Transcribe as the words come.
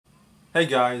Hey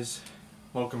guys,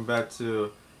 welcome back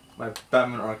to my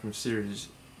Batman Arkham series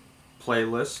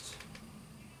playlist.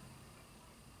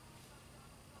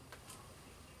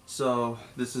 So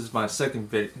this is my second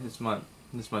video. This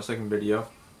is my second video.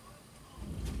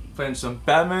 Playing some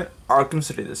Batman Arkham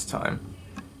City this time.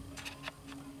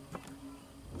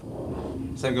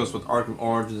 Same goes with Arkham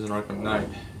Origins and Arkham Knight.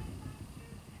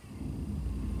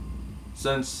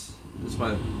 Since this is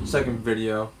my second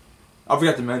video, I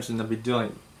forgot to mention I'll be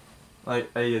doing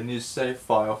like a new save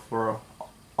file for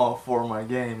all four of my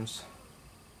games.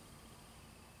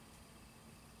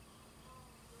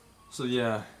 So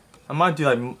yeah, I might do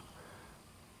like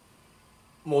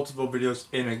multiple videos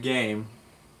in a game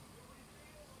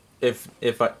if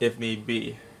need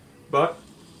be, but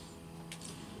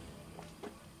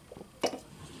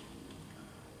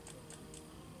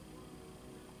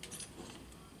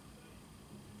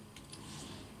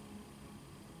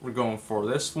we're going for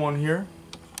this one here.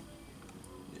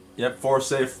 Yep, 4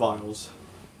 save files.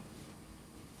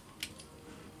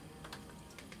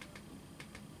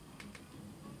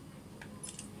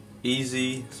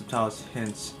 Easy, subtitles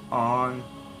hints on.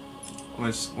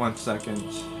 1 second.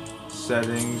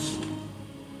 Settings.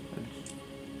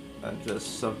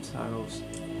 Adjust subtitles.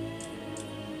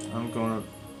 I'm gonna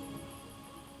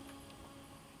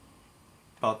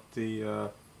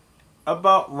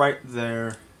about right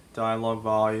there. Dialogue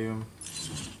volume.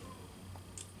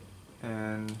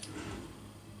 And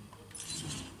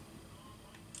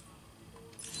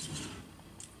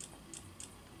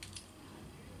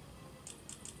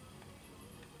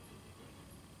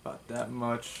about that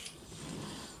much.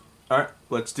 Alright,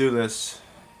 let's do this.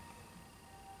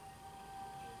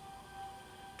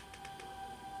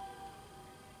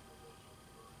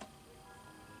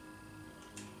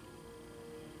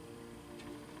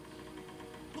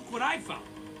 Look what I found.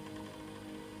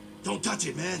 Don't touch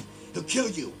it, man. He'll kill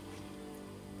you.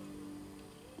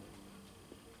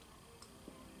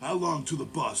 How long till the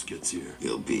boss gets here?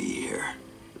 He'll be here.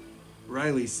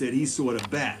 Riley said he saw the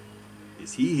bat.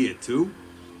 Is he here too?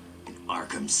 In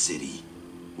Arkham City.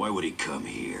 Why would he come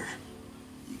here?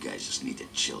 You guys just need to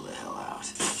chill the hell out.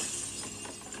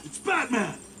 It's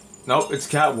Batman! Nope, it's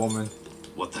Catwoman.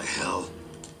 What the hell?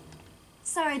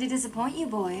 Sorry to disappoint you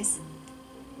boys.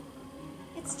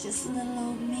 It's just little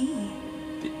old me.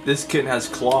 This kitten has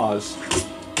claws.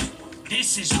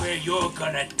 This is where you're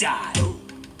gonna die.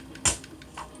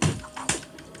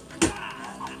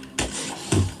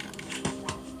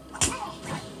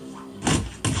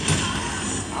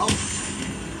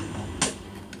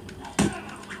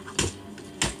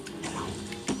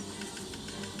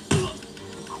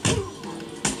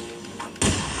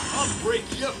 I'll break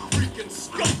your freaking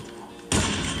skull!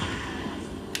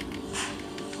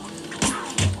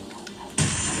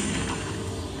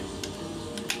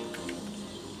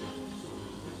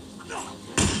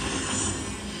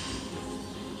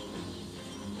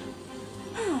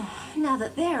 Now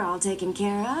that they're all taken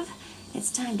care of,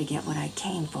 it's time to get what I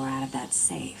came for out of that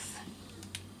safe.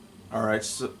 Alright,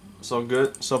 so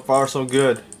good. So far, so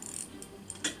good.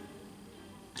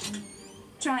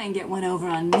 Try and get one over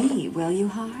on me, will you,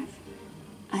 Harv?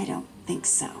 I don't think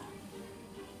so.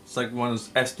 It's like one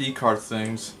of those SD card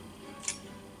things.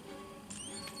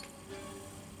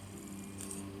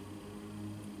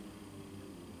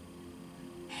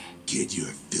 Get your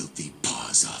filthy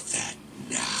paws off that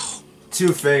now.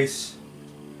 Two-Face.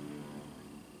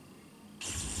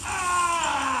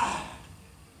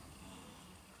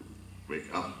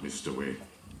 Wake up, Mr. Wade.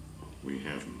 We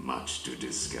have much to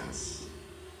discuss.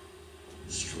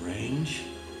 Strange?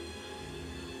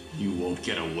 You won't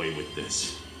get away with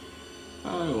this.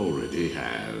 I already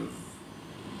have.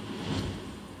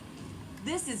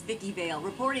 This is Vicky Vale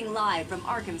reporting live from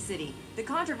Arkham City, the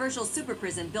controversial super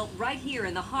prison built right here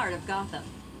in the heart of Gotham.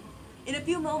 In a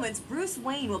few moments, Bruce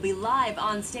Wayne will be live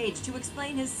on stage to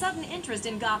explain his sudden interest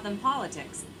in Gotham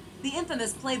politics. The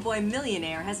infamous Playboy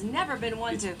millionaire has never been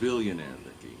one It's to... billionaire,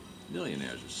 Vicky.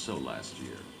 Millionaires are so last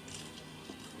year.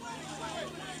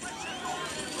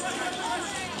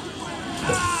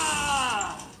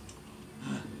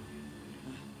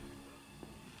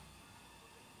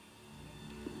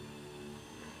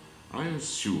 I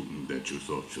assumed that you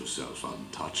thought yourself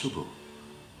untouchable.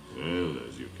 Well,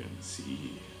 as you can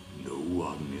see, no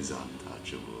one is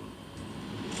untouchable.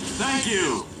 Thank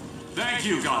you! Thank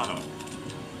you, Gotham!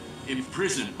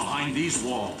 Imprisoned behind these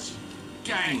walls,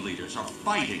 gang leaders are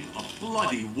fighting a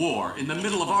bloody war in the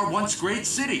middle of our once great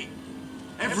city.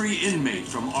 Every inmate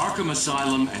from Arkham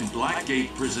Asylum and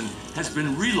Blackgate Prison has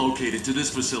been relocated to this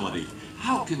facility.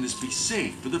 How can this be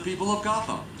safe for the people of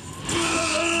Gotham?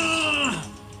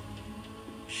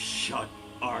 Shut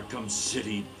Arkham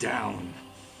City down.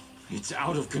 It's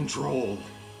out of control.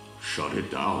 Shut it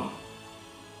down.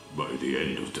 By the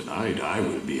end of tonight, I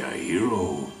will be a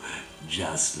hero,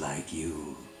 just like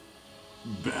you,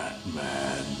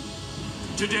 Batman.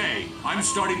 Today, I'm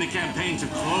starting the campaign to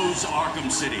close Arkham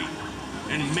City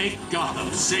and make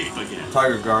Gotham safe again.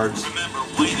 Tiger guards. Remember,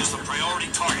 Wayne is the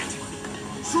priority target.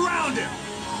 Surround him!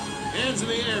 Hands in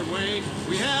the air, Wayne.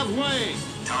 We have Wayne.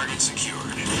 Target secured.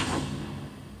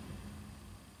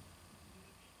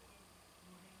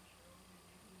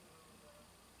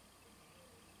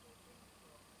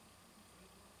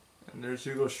 And there's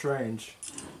Hugo Strange.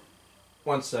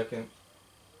 1 second.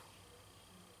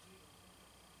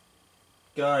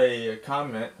 Got a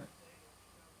comment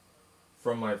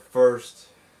from my first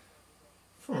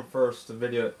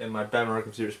video in my Batman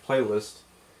Arkham series playlist.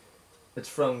 It's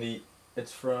from the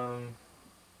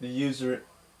user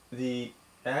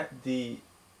at the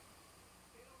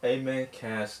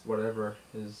Amencast, whatever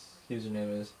his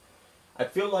username is. I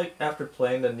feel like after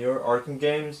playing the newer Arkham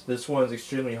games, this one is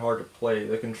extremely hard to play.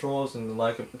 The controls and the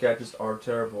lack of gadgets are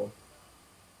terrible.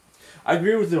 I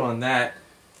agree with you on that,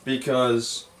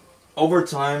 because over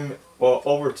time the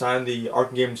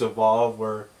Arkham games evolve,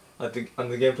 where like the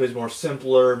gameplay is more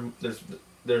simpler. There's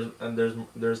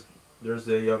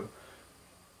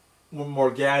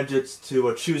more gadgets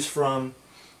to choose from,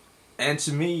 and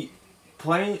to me,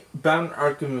 playing Batman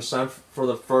Arkham Asylum for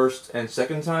the first and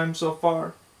second time so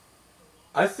far,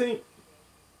 I think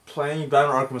playing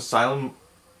Batman Arkham Asylum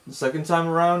the second time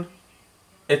around,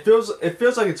 it feels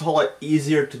like it's a whole lot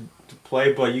easier to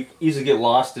play, but you easily get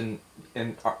lost in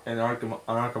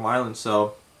Arkham Island.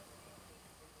 So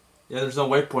yeah, there's no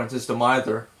waypoint system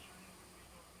either.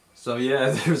 So yeah,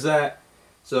 there's that.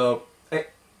 So hey,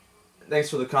 thanks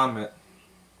for the comment.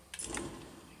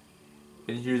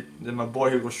 And here, then my boy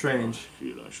Hugo Strange. I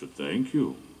feel I should thank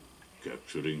you.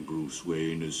 Capturing Bruce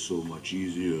Wayne is so much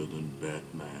easier than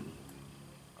Batman.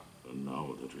 And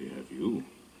now that we have you,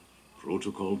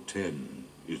 Protocol 10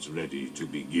 is ready to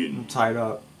begin. I'm tied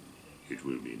up. It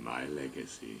will be my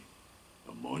legacy,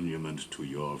 a monument to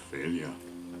your failure.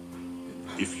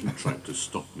 And if you try to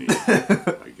stop me,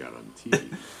 I guarantee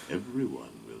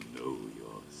everyone will know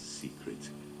your secret.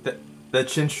 That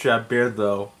chin strap beard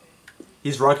though,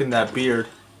 he's rocking that beard.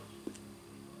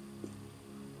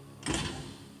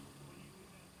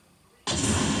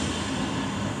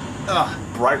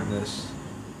 Brightness.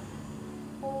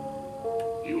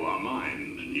 You are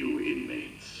mine, new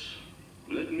inmates.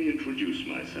 Let me introduce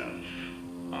myself.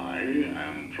 I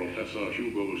am Professor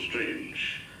Hugo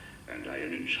Strange, and I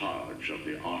am in charge of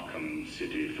the Arkham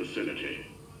City facility.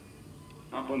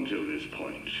 Up until this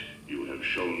point, you have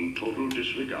shown total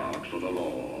disregard for the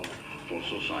law, for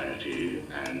society,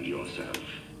 and yourself.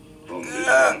 From this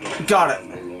point on, got it.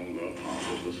 you are no longer part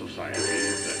of the society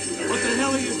that you have. What the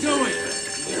hell are you doing?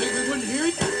 You think we wouldn't hear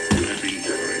you? You have been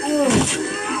separated from the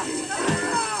people.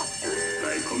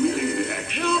 By committing the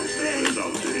actions that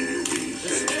resulted in you being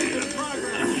sent here, you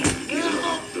have given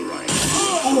up the right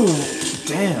Oh,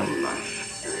 damn.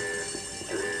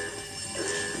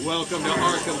 Welcome to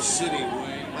Arkham City,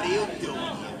 Wayne. What are you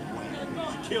doing?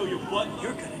 Kill your butt.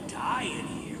 You're gonna die in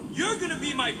here. You're gonna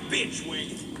be my bitch,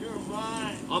 Wayne. You're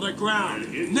fine. On the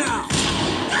ground, now!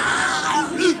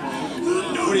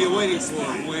 What are you waiting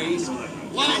for, Wayne?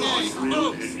 Line A,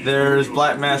 move! There's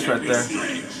Black Mask right there.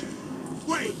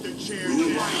 Wait, the chair.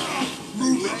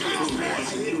 Move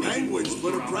it. Penguins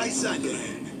put a price on you.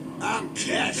 I'm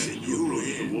cashing you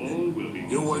in.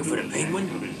 You work for the Penguin?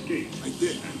 I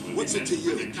did. What's it to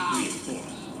you?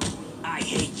 I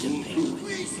hate the Penguin.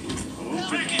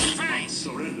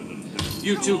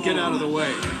 You two get out of the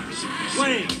way.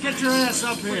 Wayne, get your ass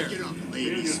up here. Get up,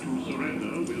 ladies.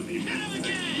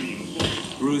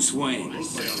 Bruce Wayne,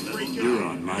 you're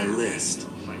on my list.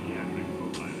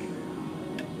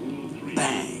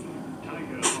 Bang.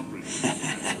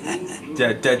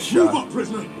 Dead shot.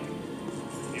 prisoner.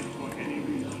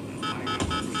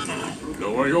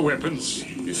 Lower your weapons.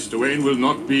 Mr. Wayne will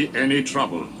not be any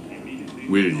trouble.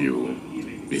 Will you,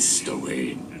 Mr.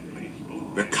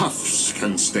 Wayne? The cuffs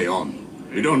can stay on.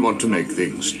 We don't want to make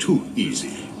things too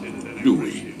easy, do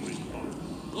we?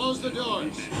 Close the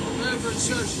doors. Prepare for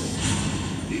insertion.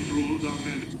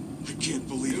 I can't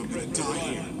believe I'm gonna die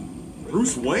here.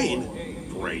 Bruce Wayne?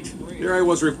 Great. Here I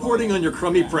was reporting on your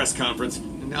crummy press conference,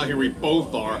 and now here we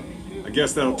both are. I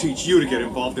guess that'll teach you to get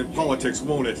involved in politics,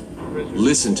 won't it?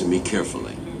 Listen to me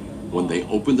carefully. When they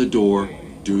open the door,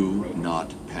 do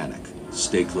not panic.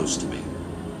 Stay close to me.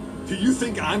 Do you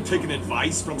think I'm taking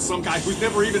advice from some guy who's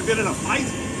never even been in a fight?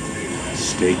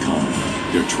 Stay calm.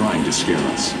 They're trying to scare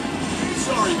us.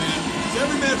 Sorry, man. It's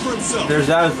every man for himself. There's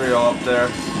Azrael up there.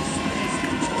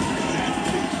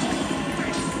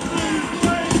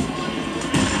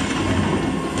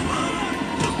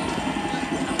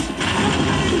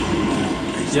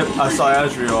 Yep, I saw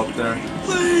Azrael up there.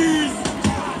 Please!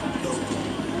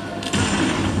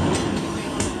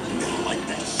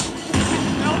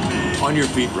 On your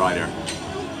feet, Ryder.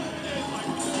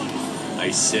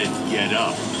 I said get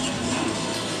up.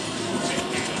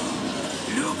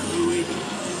 Look who it is.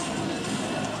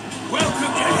 Welcome to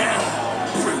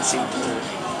hell, Brucey.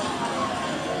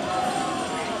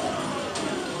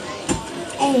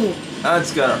 Oh,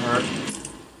 that's gotta hurt.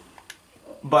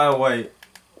 By the way,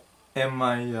 in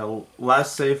my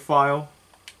last save file,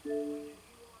 that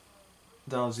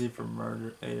was E for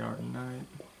murder, AR9.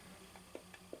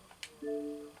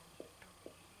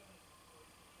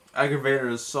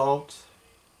 Aggravated assault,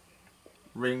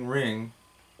 ring ring,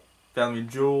 family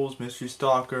jewels, mystery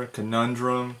stalker,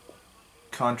 conundrum,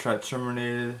 contract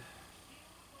terminated,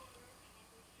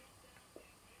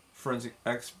 forensic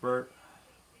expert,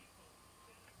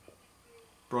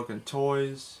 broken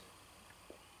toys,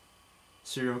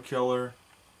 serial killer,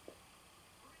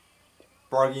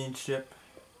 bargaining chip,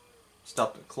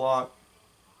 stop the clock,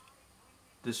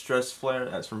 distress flare,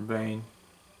 that's from Bane,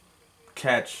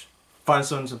 catch, find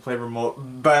someone to play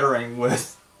remote battering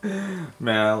with.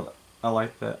 Man, I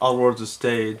like that. All worlds of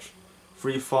stage,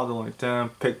 free fall to like down,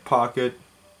 pickpocket,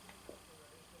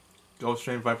 ghost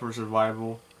train, viper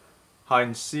survival, hide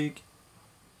and seek,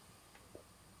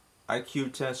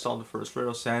 IQ test, solve the first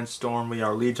riddle, sandstorm. We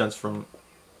are legions from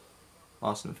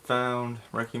Lost and Found,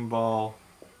 Wrecking Ball.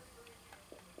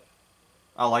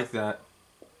 I like that.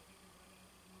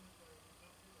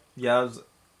 Yeah,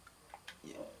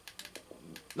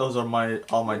 those are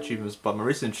all my achievements, but my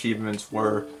recent achievements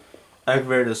were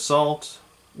aggravated assault,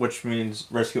 which means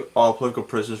rescue all political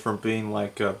prisoners from being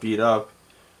like beat up.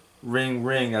 Ring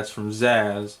ring, that's from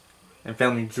Zaz, and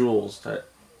family jewels, that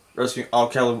rescuing all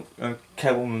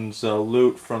Catwoman's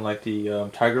loot from like the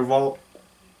Tiger Vault.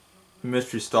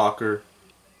 Mystery stalker,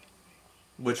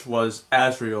 which was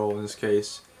Azrael in this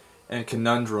case, and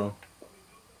conundrum,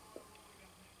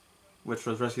 which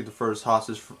was rescue the first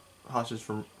hostage from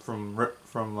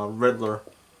Riddler.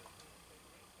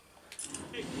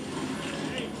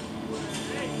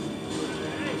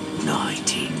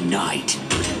 Nighty night.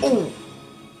 Oh,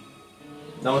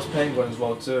 that was Penguin as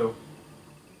well too.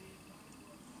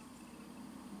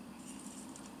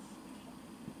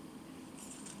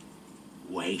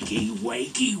 Wakey,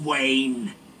 wakey,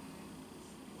 Wayne.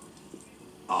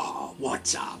 Oh,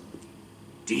 what's up?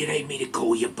 Do you need me to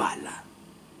call you butler?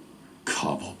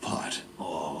 Cobblepot.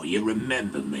 Oh, you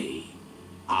remember me.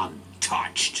 I'm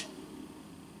touched.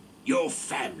 Your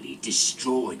family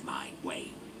destroyed mine,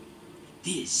 Wayne.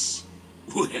 This,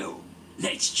 well,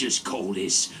 let's just call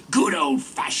this good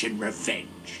old-fashioned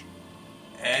revenge.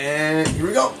 And here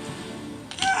we go.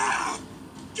 Ah!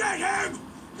 Get him!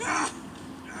 Ah!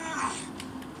 Ah!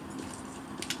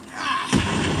 Ah!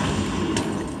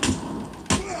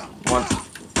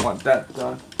 Want that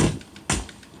done.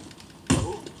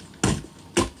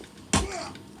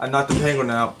 I knocked the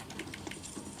penguin out.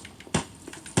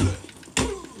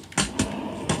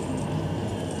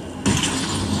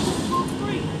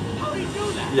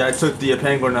 Yeah, I took the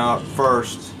penguin out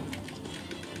first.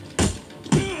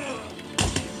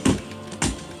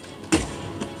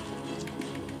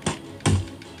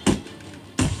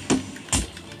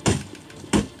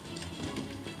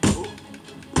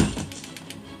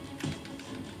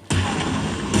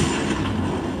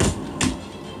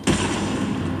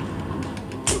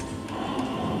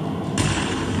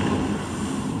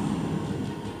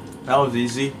 That was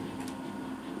easy.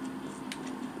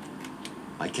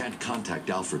 I can't contact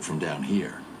Alfred from down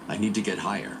here. I need to get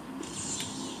higher.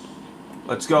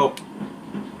 Let's go.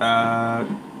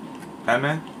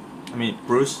 Batman? I mean,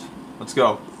 Bruce. Let's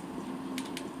go.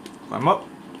 Climb up.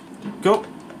 Go.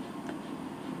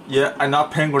 Yeah, I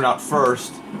knocked Penguin out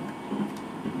first.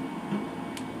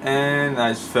 And I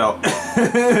just fell.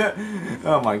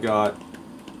 Oh my god.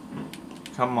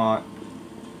 Come on.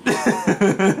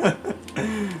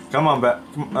 Come on,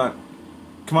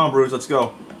 come on, Bruce, let's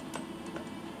go.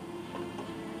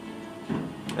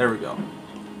 There we go.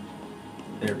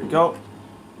 There we go.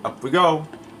 Up we go.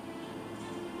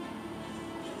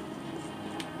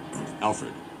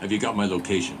 Alfred, have you got my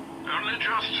location? Only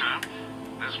just, sir.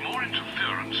 There's more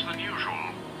interference than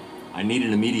usual. I need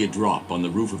an immediate drop on the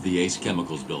roof of the Ace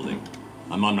Chemicals building.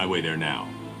 I'm on my way there now.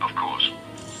 Of course.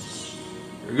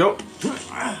 Here we go.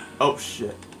 Oh,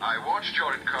 shit. I watched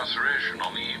your incarceration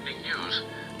on the evening news.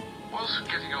 Was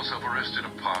getting yourself arrested a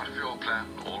part of your plan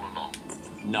all along?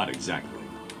 Not exactly.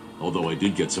 Although I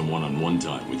did get some one-on-one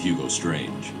time with Hugo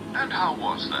Strange. And how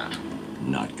was that?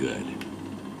 Not good.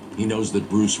 He knows that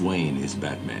Bruce Wayne is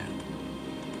Batman.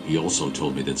 He also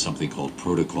told me that something called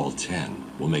Protocol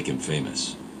 10 will make him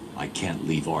famous. I can't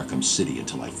leave Arkham City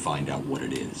until I find out what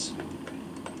it is.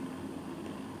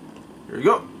 Here we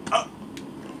go.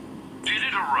 Did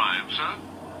it arrive, sir?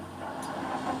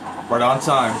 Right on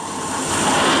time.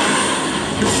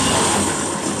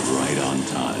 Right on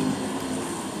time.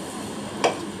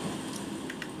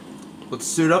 Let's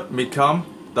suit up and become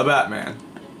the Batman.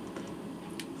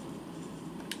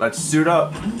 Let's suit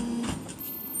up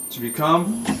to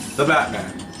become the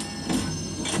Batman.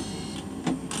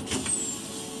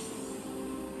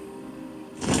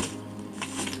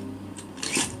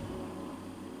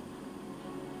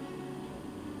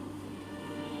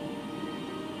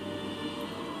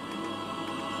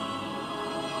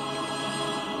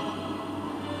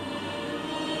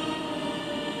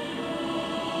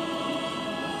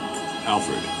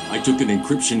 Alfred, I took an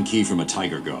encryption key from a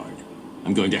Tiger Guard.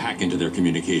 I'm going to hack into their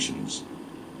communications.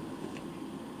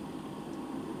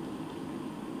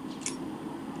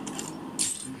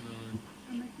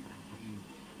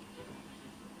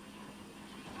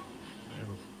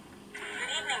 Good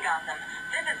evening, Gotham.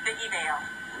 This is Vicky Vale.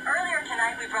 Earlier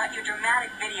tonight, we brought you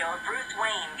dramatic video of Bruce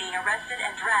Wayne being arrested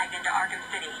and dragged into Arkham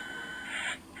City.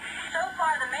 So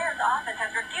far, the mayor's office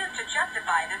has refused to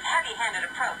justify this heavy-handed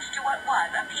approach to what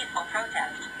was a peaceful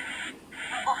protest.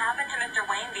 What will happen to Mr.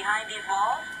 Wayne behind these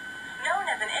walls? Known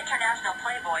as an international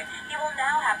playboy, he will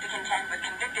now have to contend with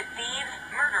convicted thieves,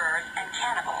 murderers, and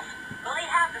cannibals. Will he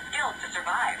have the skills to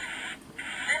survive?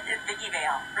 This is Vicky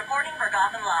Vale, reporting for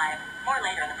Gotham Live. More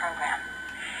later in the program.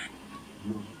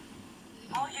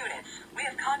 All units, we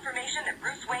have confirmation that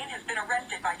Bruce Wayne has been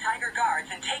arrested by Tiger Guards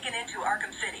and taken into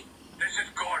Arkham City. This is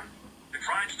Gordon. To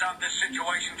try and stop this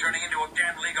situation turning into a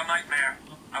damn legal nightmare,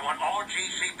 I want all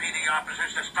GCPD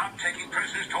officers to stop taking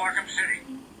prisoners to Arkham City.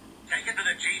 Take it to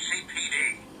the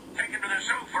GCPD. Take it to the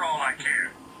zoo for all I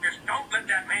care. Just don't let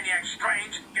that maniac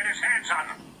Strange get his hands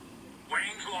on them.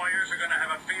 Wayne's lawyers are going to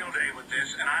have a field day with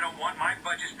this, and I don't want my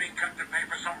budgets being cut to pay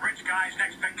for some rich guy's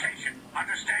next vacation.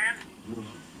 Understand?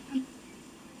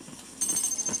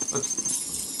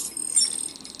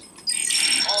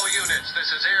 All units, this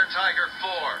is Air Tiger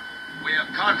 4. We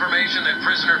have confirmation that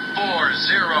prisoner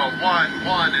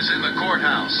 4011 is in the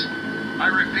courthouse. I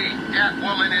repeat,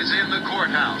 Catwoman is in the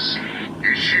courthouse.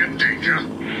 Is she in danger?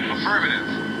 Affirmative.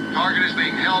 Target is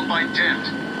being held by Dent.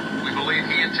 We believe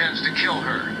he intends to kill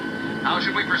her. How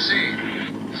should we proceed?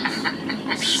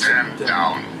 Stand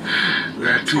down.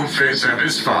 Let Two-Face have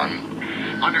his fun.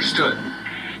 Understood.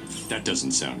 That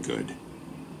doesn't sound good.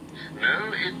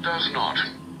 No, it does not.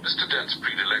 Mr. Dent's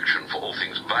predilection for all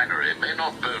things binary may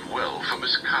not bode well for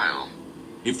Miss Kyle.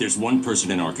 If there's one person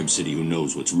in Arkham City who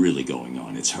knows what's really going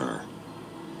on, it's her.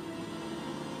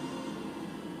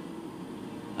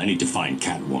 I need to find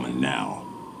Catwoman now.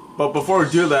 But before we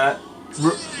do that,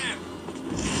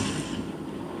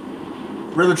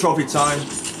 Riddler Trophy time.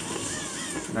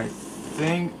 And I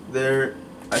think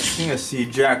I see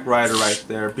Jack Ryder right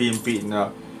there being beaten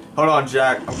up. Hold on,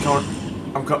 Jack.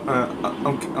 I'm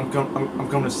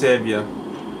coming to save you.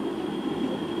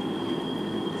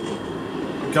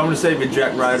 I'm coming to save you,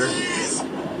 Jack Ryder.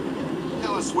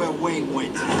 Tell us where Wayne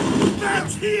went.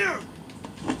 That's here!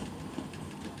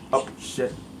 Oh,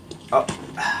 shit. Oh.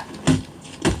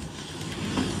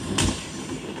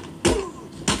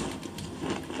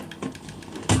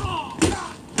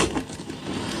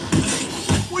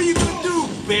 What are you gonna do,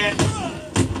 Bat?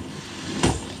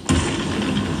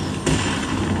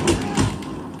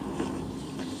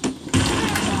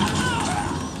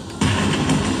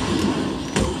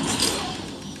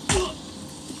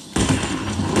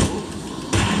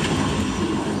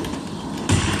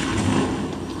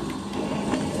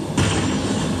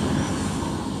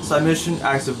 Side mission,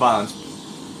 acts of violence.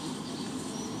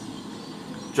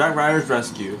 Jack Ryder's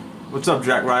rescued. What's up,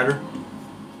 Jack Ryder?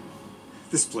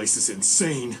 This place is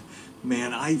insane.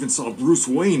 Man, I even saw Bruce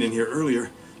Wayne in here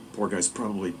earlier. Poor guy's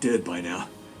probably dead by now.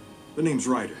 The name's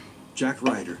Ryder. Jack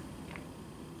Ryder.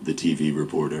 The TV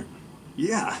reporter?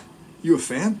 Yeah. You a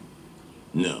fan?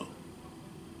 No.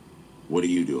 What are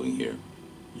you doing here?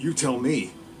 You tell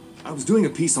me. I was doing a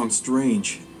piece on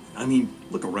Strange. I mean,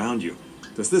 look around you.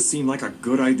 Does this seem like a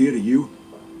good idea to you?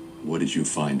 What did you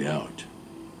find out?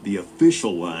 The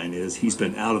official line is he's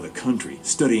been out of the country,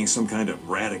 studying some kind of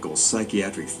radical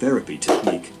psychiatric therapy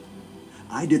technique.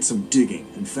 I did some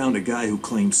digging and found a guy who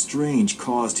claimed Strange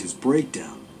caused his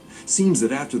breakdown. Seems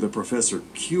that after the professor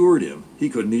cured him, he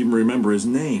couldn't even remember his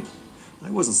name. I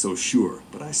wasn't so sure,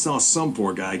 but I saw some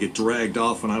poor guy get dragged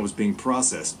off when I was being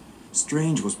processed.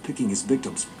 Strange was picking his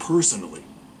victims personally.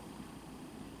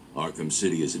 Arkham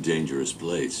City is a dangerous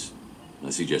place. I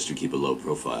suggest you keep a low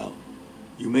profile.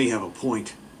 You may have a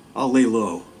point. I'll lay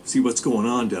low, see what's going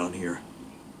on down here.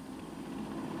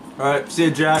 Alright, see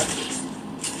you, Jack.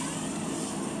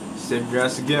 Save your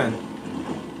ass again.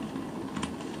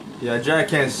 Yeah, Jack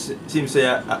can't seem to stay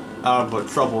out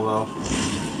of trouble, though.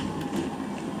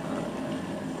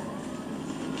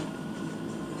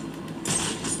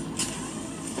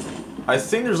 I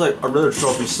think there's like a Riddler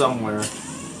trophy somewhere.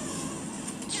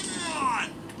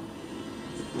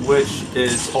 Which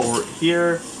is over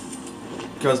here.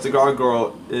 Because the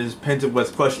gargoyle is painted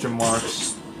with question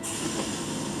marks.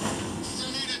 You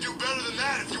need to do better than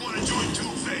that if you want to join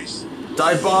Two-Face.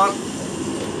 Die bomb.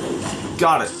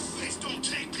 Got it. Two-Face don't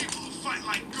take people who fight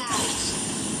like girls.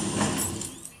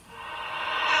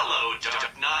 Hello,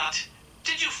 Dark Knight.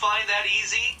 Did you find that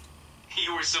easy?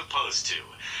 You were supposed to.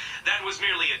 That was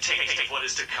merely a taste of what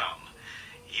is to come.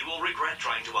 You will regret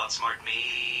trying to outsmart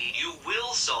me. You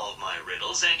will solve my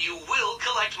riddles, and you will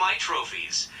collect my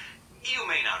trophies. You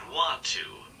may not want to,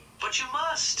 but you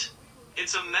must.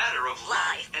 It's a matter of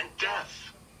life and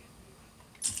death.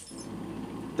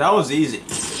 That was easy.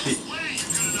 When are you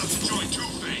good enough to join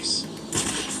Two-Face?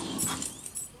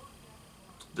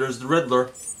 There's the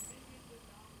Riddler.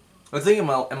 I think in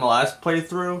my last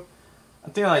playthrough, I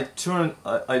think I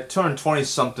like 220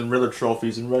 something Riddler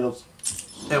trophies and riddles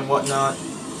and whatnot.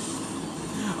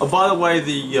 Oh, by the way,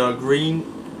 the green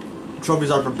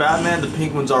trophies are for Batman. The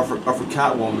pink ones are for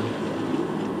Catwoman.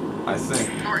 I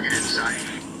think. Target in sight.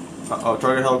 Oh,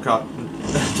 target helicopter.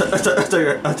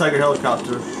 Tiger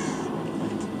helicopter.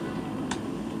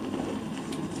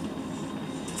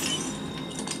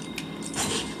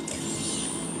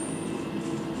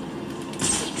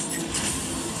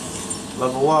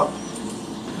 Level up.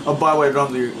 Oh, by the way,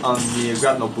 on the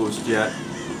got no boost yet.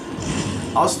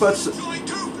 I'll split.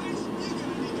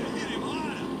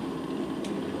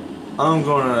 I'm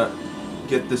gonna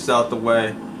get this out the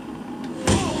way.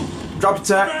 Drop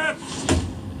attack.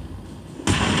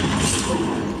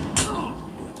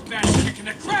 That's kicking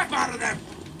the crap out of them.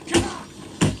 Come on.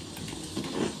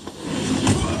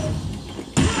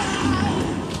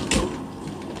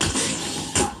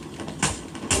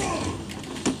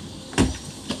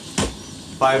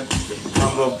 Five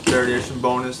combo variation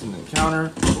bonus and then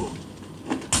counter.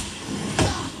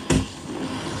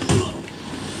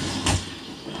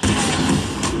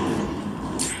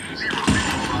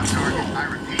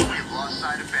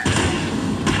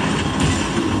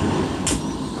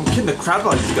 I'm kidding the crap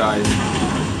out of these guys.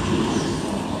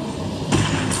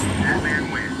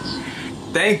 Batman wins.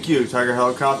 Thank you, Tiger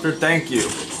Helicopter. Thank you.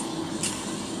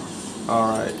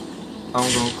 Alright.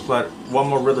 I'm going to collect one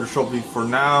more Riddler trophy for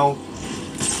now.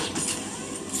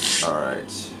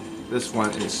 Alright. This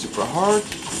one is super hard.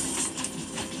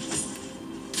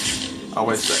 Oh,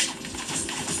 wait a sec.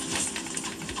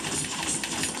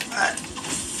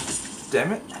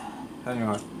 Damn it. Hang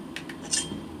on.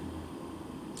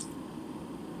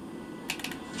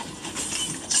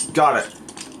 Got it.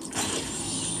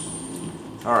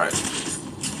 Alright.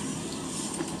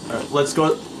 Alright, let's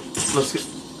go.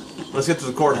 Let's get to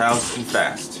the courthouse and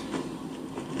fast.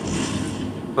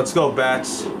 Let's go,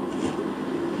 Bats.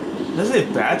 Did I say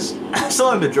Bats? I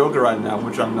still am the Joker right now,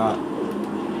 which I'm not.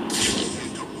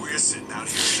 We're sitting out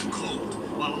here in the cold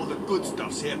while all the good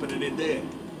stuff's happening in there.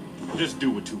 Just do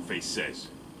what Two-Face says.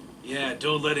 Yeah,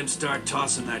 don't let him start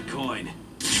tossing that coin.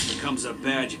 If it comes up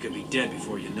bad, you could be dead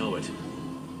before you know it.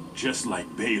 Just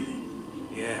like Bailey.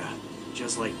 Yeah,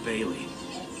 just like Bailey.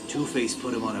 Two-Face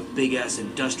put him on a big-ass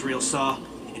industrial saw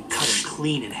and cut him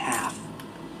clean in half.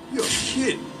 You're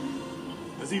kidding.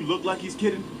 Does he look like he's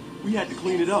kidding? We had to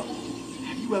clean it up.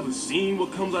 Have you ever seen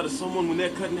what comes out of someone when they're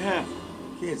cut in half?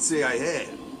 Can't say I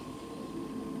have.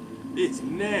 It's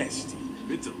nasty.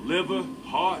 Bits of liver,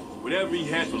 heart, whatever he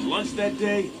had for lunch that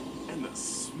day, and the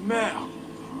smell.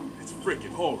 It's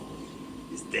freaking horrible.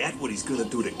 Is that what he's gonna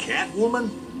do to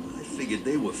Catwoman? I figured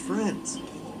they were friends.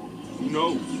 Who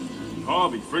knows?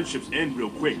 Harvey, friendships end real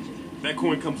quick. If that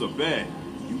coin comes up bad,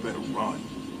 you better run.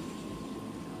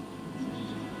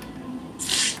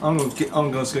 I'm gonna get these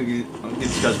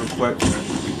guys real quick.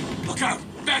 Look out!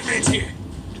 Batman's here!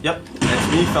 Yep,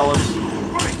 that's me, fellas.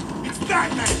 Right! It's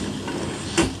Batman!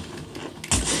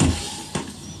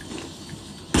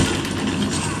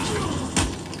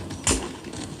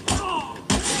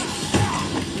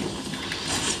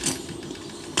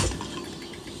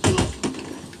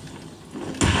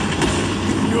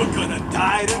 You're gonna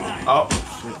die tonight. Oh,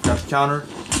 got the counter.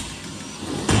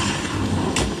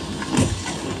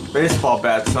 Baseball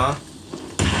bats, huh?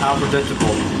 How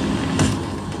predictable.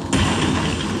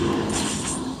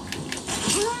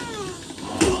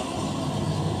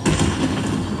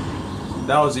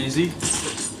 That was easy.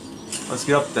 Let's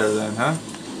get up there then, huh?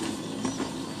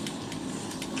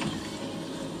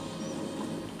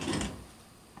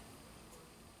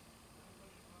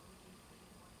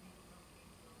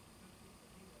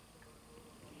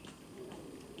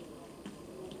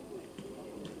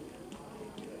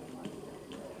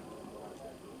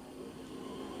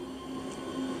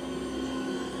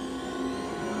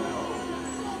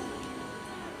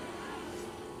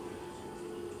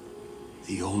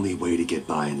 The only way to get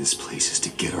by in this place is to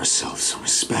get ourselves some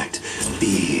respect.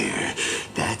 Fear.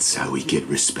 That's how we get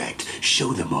respect.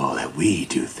 Show them all how we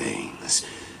do things.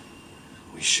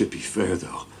 We should be fair,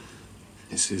 though.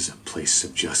 This is a place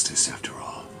of justice, after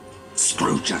all.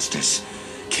 Screw justice.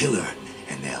 Kill her,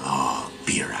 and they'll all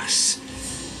fear us.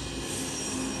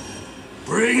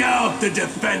 Bring out the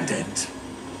defendant!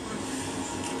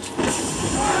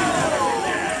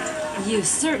 You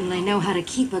certainly know how to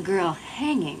keep a girl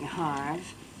hanging,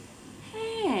 Harv.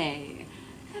 Hey,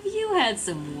 have you had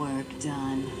some work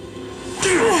done?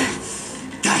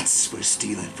 That's for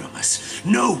stealing from us.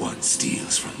 No one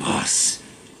steals from us.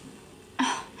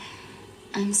 Oh,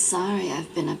 I'm sorry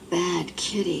I've been a bad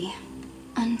kitty.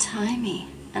 Untie me,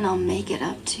 and I'll make it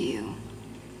up to you.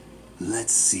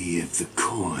 Let's see if the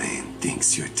coin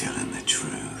thinks you're telling the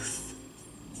truth.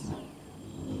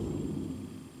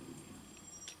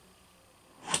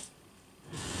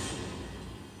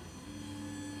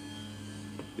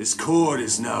 This court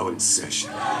is now in session.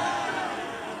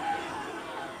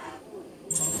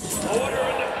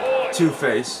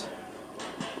 Two-Face.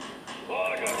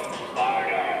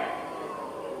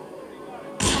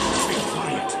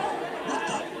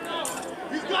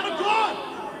 He's got a gun!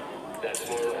 That's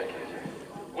more like it.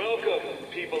 Welcome,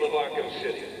 people of Arkham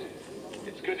City.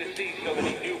 It's good to see so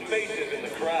many new faces in the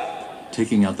crowd.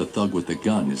 Taking out the thug with the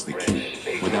gun is the key.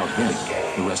 Without him,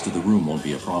 the rest of the room won't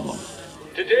be a problem.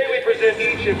 Today we present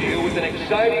each of you with an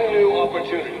exciting new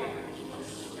opportunity.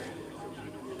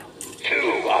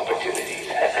 Two opportunities.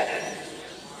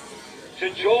 To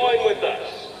join with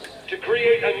us to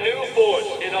create a new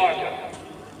force in Arkham.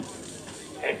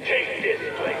 And take this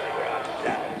place for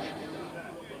ourselves.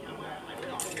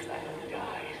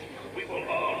 Guys, we will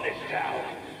own this town.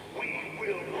 We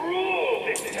will rule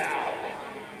this town.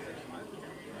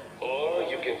 Or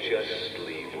you can just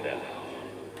leave now.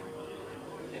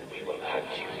 We will hunt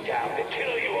you down and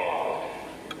kill you all.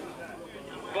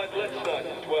 But let's not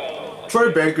dwell.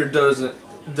 Troy Baker does a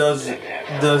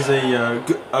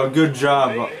good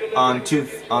job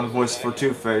on voice for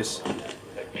Two-Face. A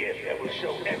gift that will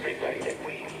show everybody that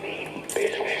we mean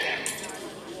business.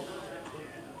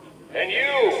 And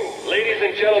you, ladies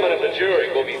and gentlemen of the jury,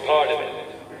 will be part of it.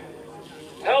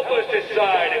 Help us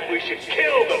decide if we should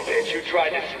kill the bitch who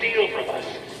tried to steal from us.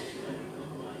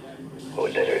 Or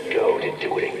let her go to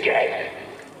do it again.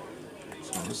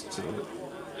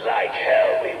 Like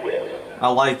hell we will. I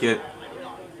like it.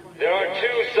 There are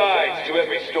two sides to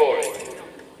every story.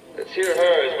 Let's hear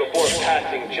hers before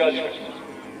passing judgment.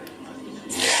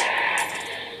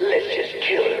 Let's just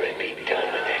kill her and be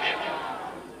done with it.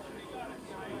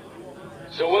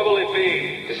 So what will it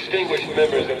be, distinguished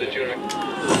members of the jury? Look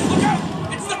out!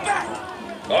 It's the Bat!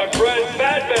 Our friend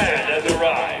Batman has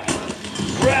arrived.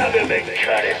 Grab him and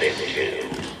cut him in two.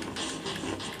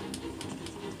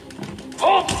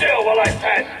 Hold still while I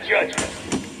pass judgment.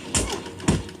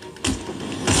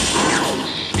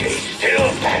 Stay still,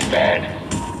 Batman.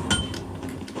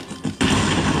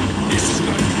 This is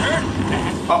gonna hurt.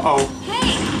 Uh-oh.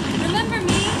 Hey, remember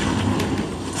me?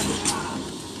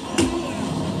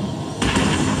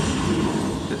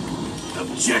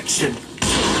 Objection.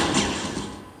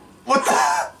 What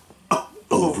the?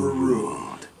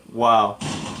 Overruled. Wow.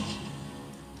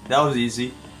 That was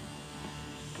easy.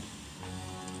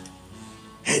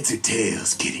 Heads or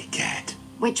tails, kitty cat?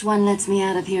 Which one lets me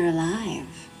out of here alive?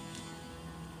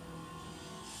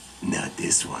 Not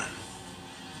this one.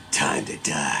 Time to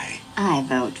die. I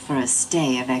vote for a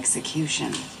stay of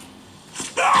execution.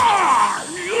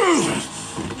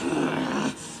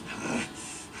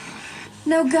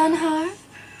 No gun, Harv?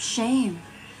 Shame.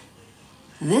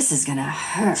 This is gonna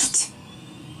hurt.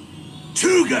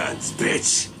 Two guns,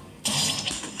 bitch!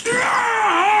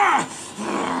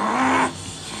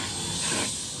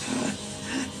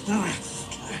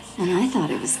 And I thought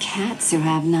it was cats who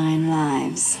have 9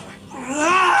 lives.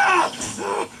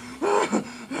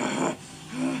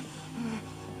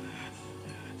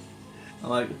 I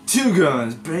like it. 2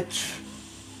 guns, bitch.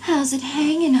 How's it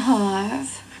hanging,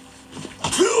 Harv?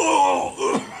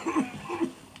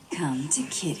 Come to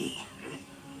Kitty.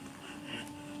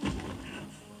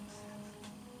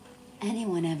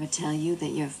 Anyone ever tell you that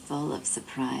you're full of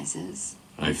surprises?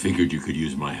 I figured you could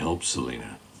use my help,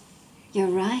 Selina. You're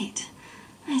right.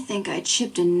 I think I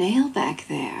chipped a nail back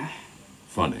there.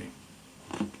 Funny.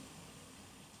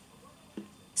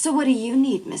 So what do you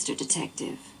need, Mr.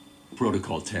 Detective?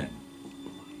 Protocol 10.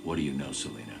 What do you know,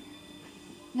 Selina?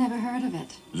 Never heard of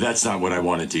it. That's not what I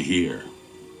wanted to hear.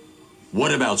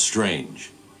 What about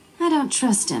Strange? I don't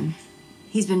trust him.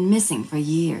 He's been missing for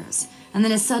years, and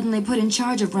then is suddenly put in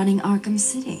charge of running Arkham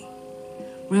City.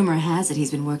 Rumor has it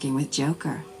he's been working with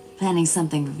Joker, planning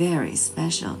something very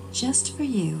special just for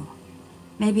you.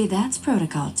 Maybe that's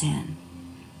Protocol 10.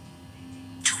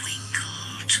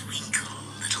 Twinkle, twinkle,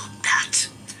 little bat.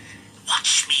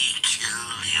 Watch me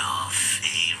kill your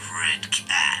favorite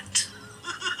cat.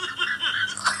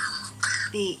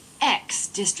 The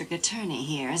ex-district attorney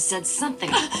here said something.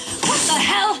 What the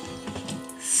hell?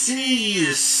 See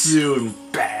you soon,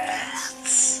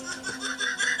 bats.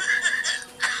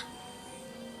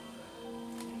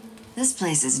 This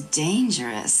place is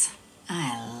dangerous.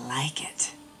 I like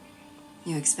it.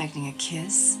 You expecting a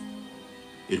kiss?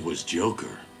 It was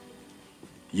Joker.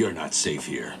 You're not safe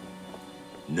here.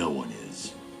 No one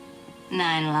is.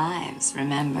 9 lives,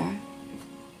 remember?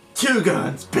 2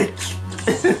 guns, bitch.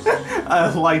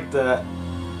 I like that.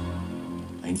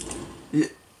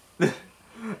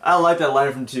 I like that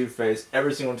line from Two-Face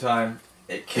every single time.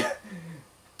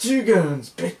 2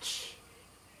 guns, bitch.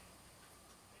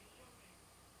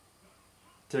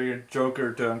 Tell your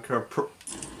Joker to incur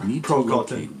Need to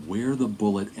locate where the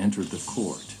bullet entered the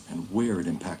court and where it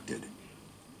impacted.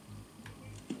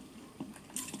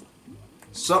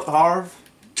 Sup, Harv?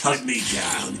 Cut me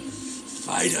down.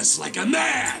 Fight us like a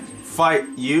man. Fight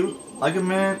you like a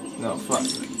man? No, fuck.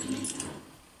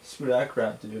 Screw that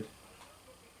crap, dude.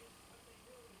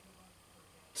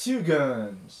 2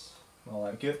 guns. I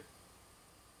like it.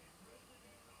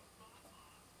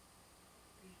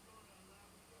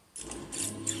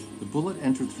 The bullet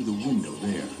entered through the window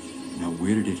there. Now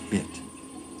where did it hit?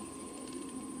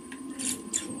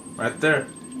 Right there.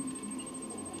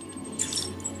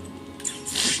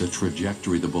 The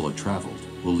trajectory the bullet traveled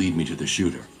will lead me to the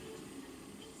shooter.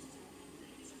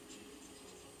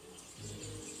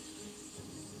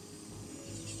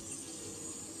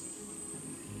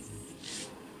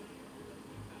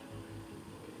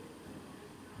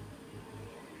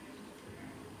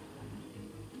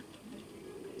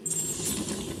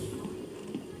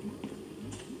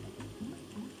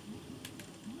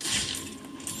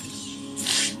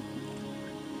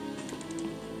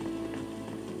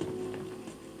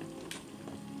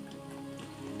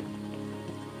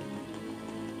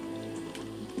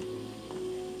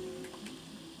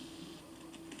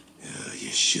 You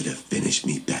should have finished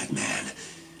me, Batman.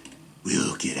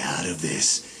 We'll get out of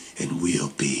this, and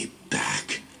we'll be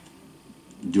back.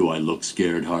 Do I look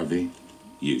scared, Harvey?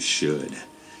 You should.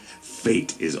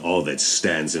 Fate is all that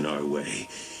stands in our way.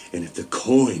 And if the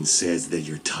coin says that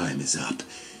your time is up,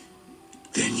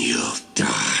 then you'll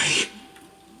die.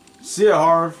 See ya,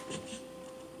 Harv.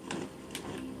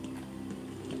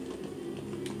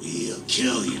 We'll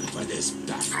kill you for this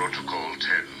battle. Protocol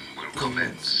 10 will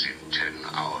commence in 10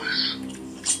 hours.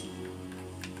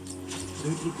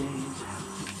 30 days.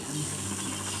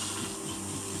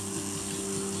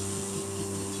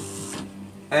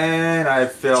 And I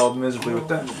failed miserably with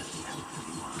that.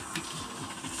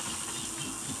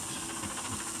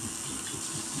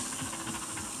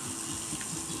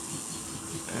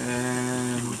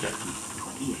 And we got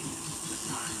 28.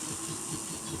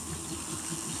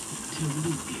 Till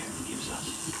leap year gives us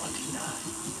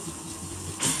 29.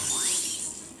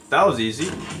 that was easy.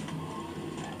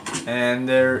 And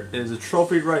there is a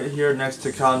trophy right here next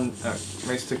to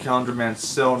Calendar Man's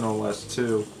cell, no less,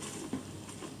 too.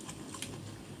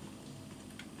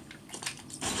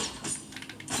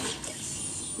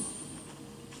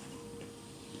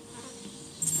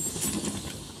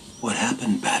 What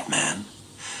happened, Batman?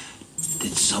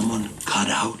 Did someone cut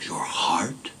out your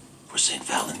heart for St.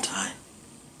 Valentine?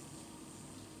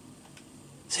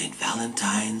 St.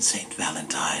 Valentine, St.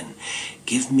 Valentine,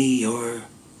 give me your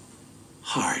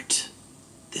heart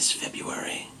this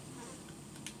February.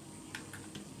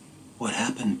 What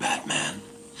happened, Batman?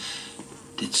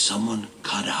 Did someone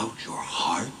cut out your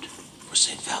heart for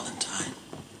St. Valentine?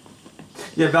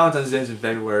 Yeah, Valentine's Day is in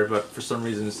February, but for some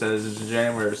reason it says it's in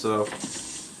January, so...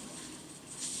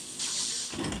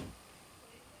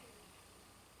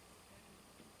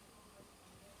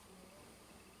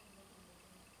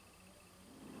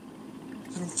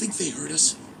 I don't think they hurt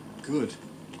us. Good.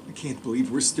 I can't believe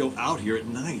we're still out here at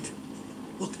night.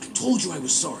 Look, I told you I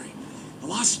was sorry. I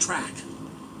lost track.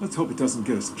 Let's hope it doesn't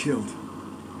get us killed.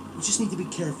 We just need to be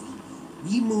careful.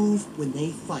 We move when they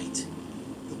fight.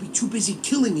 They'll be too busy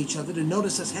killing each other to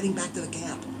notice us heading back to the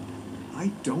camp. I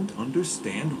don't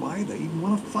understand why they even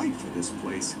want to fight for this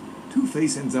place.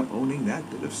 Two-Face ends up owning that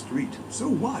bit of street. So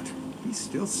what? He's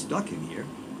still stuck in here.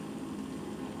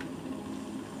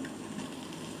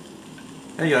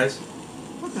 Hey guys.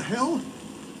 What the hell?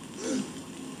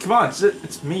 Come on,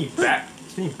 it's me,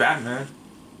 It's me, Batman.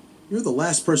 You're the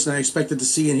last person I expected to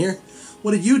see in here.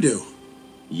 What did you do?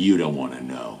 You don't want to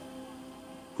know.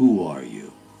 Who are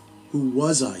you? Who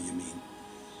was I, you mean?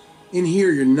 In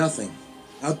here, you're nothing.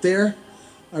 Out there,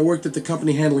 I worked at the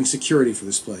company handling security for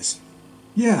this place.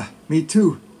 Yeah, me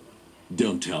too.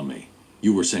 Don't tell me.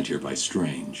 You were sent here by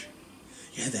Strange.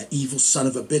 Yeah, that evil son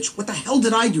of a bitch. What the hell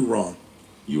did I do wrong?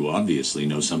 You obviously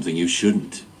know something you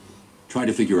shouldn't. Try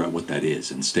to figure out what that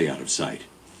is and stay out of sight.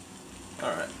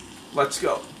 Alright, let's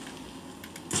go.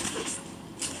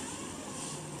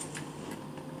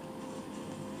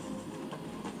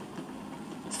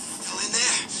 Still in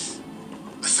there?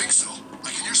 I think so.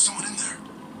 I can hear someone in there.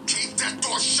 Keep that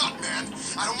door shut, man.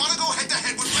 I don't want to go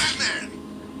head-to-head with Batman.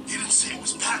 You didn't say it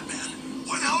was Batman.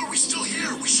 Why the hell are we still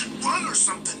here? We should run or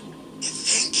something. You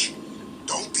think?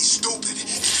 Don't be stupid.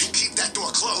 If you keep that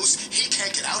door closed, he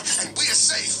can't get out, and we are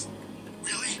safe.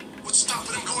 Really? What's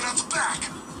stopping him going out the back?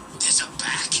 There's a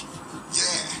back?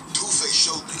 Yeah, Two-Face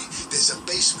showed me. There's a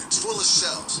basement full of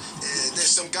cells. There's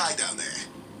some guy down there.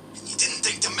 And you didn't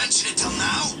think to mention it till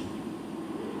now?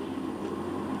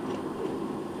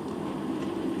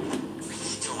 What are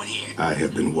you doing here? I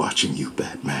have been watching you,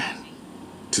 Batman,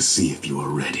 to see if you are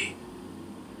ready.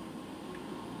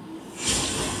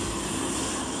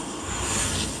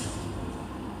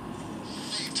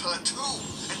 Saved her too,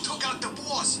 and took out the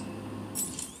boss.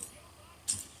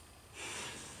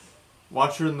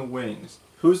 Watcher in the wings.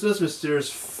 Who's this mysterious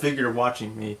figure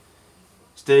watching me?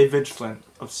 Stay vigilant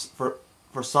for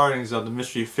sightings of the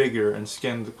mystery figure and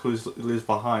scan the clues it leaves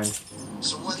behind.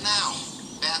 So what now?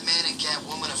 Batman and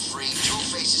Catwoman are free,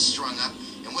 Two-Face is strung up,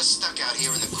 and we're stuck out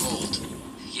here in the cold.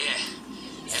 Yeah.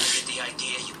 Ever get the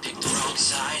idea you picked the wrong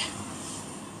side?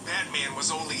 Batman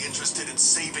was only interested in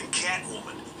saving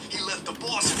Catwoman. He left the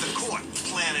boss at the court,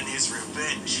 planning his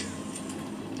revenge.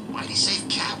 Why'd he save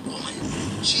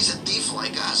Catwoman? She's a thief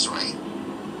like us, right?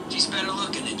 She's better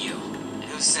looking than you. And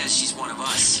who says she's one of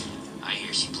us? I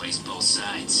hear she plays both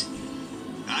sides.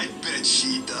 I bet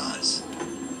she does.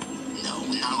 No,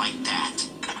 not like that.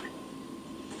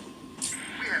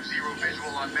 We have zero visual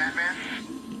on Batman.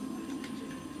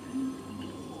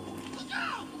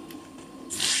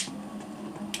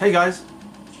 Hey guys.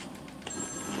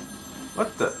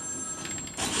 What the?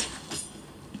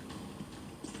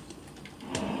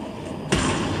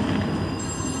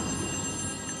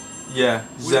 Yeah,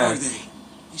 Where are Zed. they?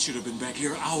 He should have been back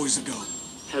here hours ago.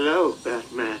 Hello,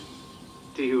 Batman.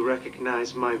 Do you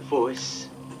recognize my voice?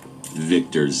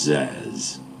 Victor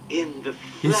Zez. In the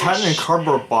flesh. He's hiding in a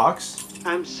cardboard box?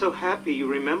 I'm so happy you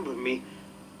remember me.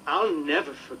 I'll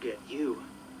never forget you.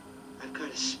 I've got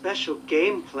a special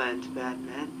game planned,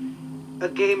 Batman. A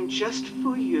game just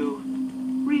for you.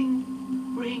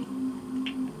 Ring, ring.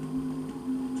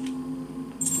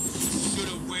 Should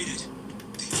have waited.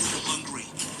 They're hungry.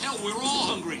 Hell, we're all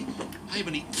hungry. I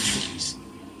haven't eaten cookies.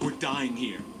 We're dying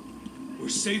here. We're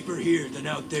safer here than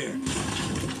out there.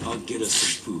 I'll get us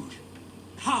some food.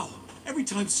 How? Every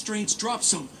time Strange drops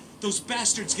some, those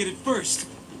bastards get it first.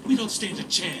 We don't stand a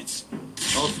chance.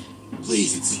 Oh,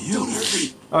 please, it's you. Don't hurt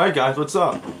me. Alright guys, what's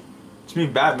up? It's me,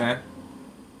 Batman.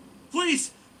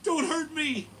 Please, don't hurt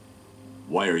me.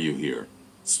 Why are you here?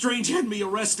 Strange had me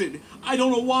arrested. I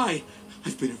don't know why.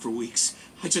 I've been here for weeks.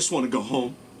 I just want to go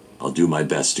home. I'll do my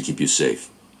best to keep you safe.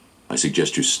 I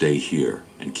suggest you stay here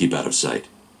and keep out of sight.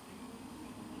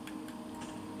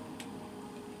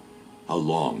 How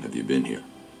long have you been here?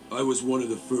 I was one of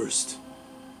the first.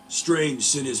 Strange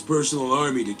sent his personal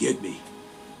army to get me.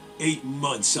 8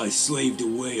 months I slaved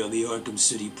away on the Arkham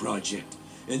City project.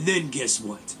 And then guess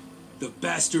what? The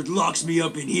bastard locks me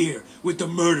up in here with the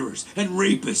murderers and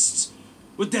rapists.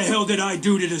 What the hell did I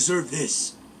do to deserve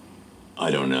this?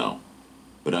 I don't know,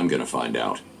 but I'm gonna find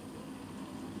out.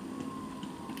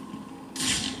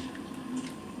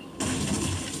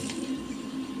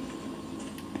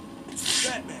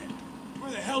 Batman,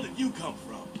 where the hell did you come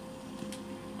from?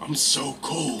 I'm so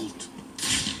cold.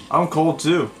 I'm cold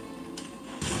too.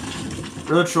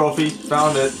 Real trophy,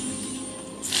 found it.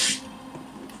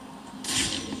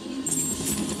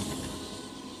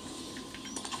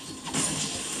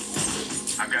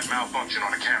 I've got malfunction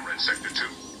on a camera in Sector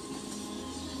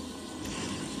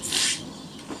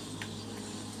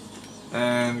 2.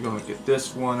 And gonna get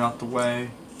this one out the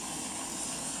way.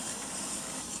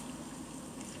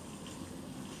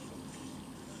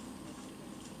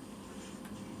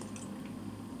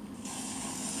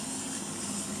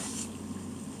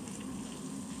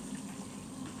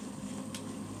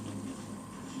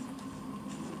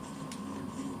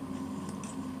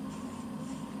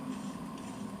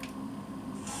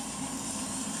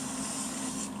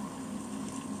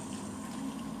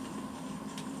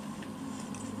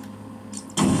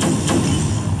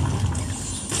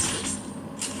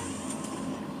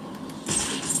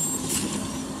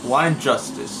 Blind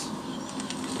justice.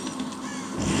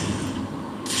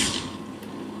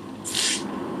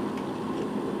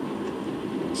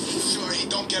 Sure he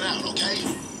don't get out, okay?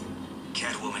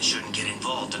 Catwoman shouldn't get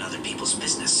involved in other people's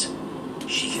business.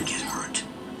 She could get hurt.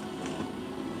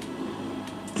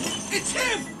 It's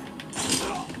him!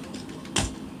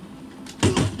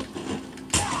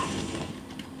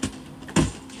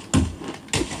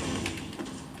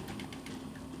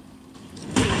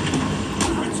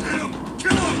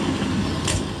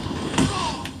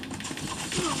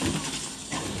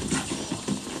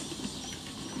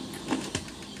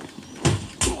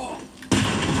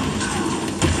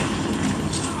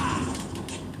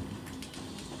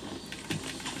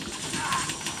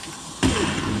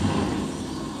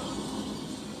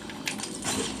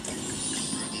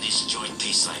 This joint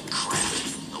tastes like crap.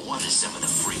 No wonder some of the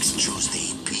freaks choose to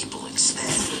eat people instead.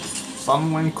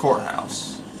 Sunland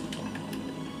Courthouse.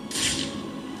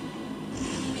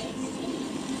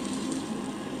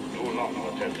 Do not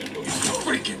attempt to do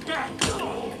Break it back!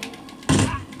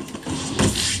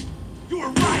 You were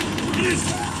right! It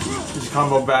is! This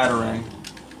combo battering.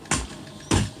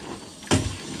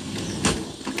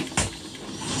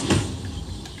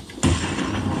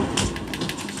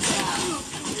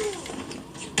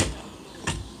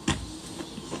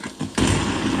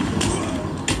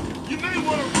 You may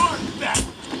want to run back!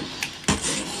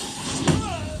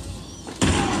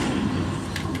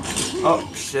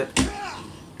 Oh, shit.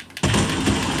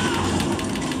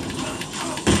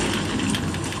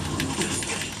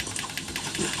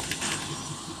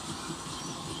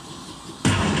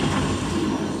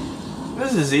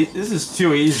 This is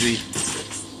too easy.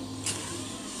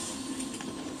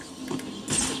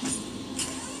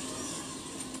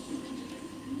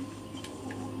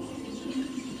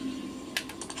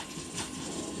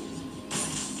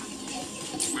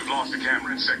 We've lost the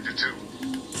camera in Sector 2.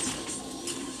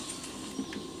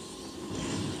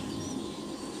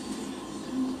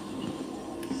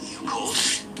 You cold?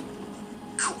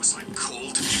 Of course I'm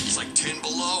cold. It's like 10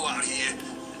 below out here. And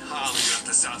Harley left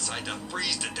us outside to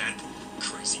freeze to death.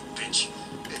 Crazy bitch.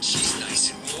 And she's nice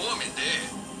and warm in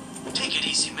there. Take it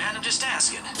easy, man. I'm just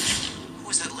asking. Who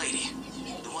was that lady?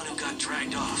 The one who got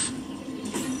dragged off?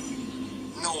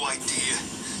 No idea.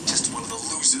 Just one of the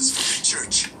losers from the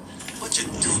church. Bunch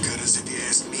of do-gooders if you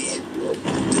ask me.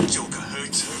 The Joker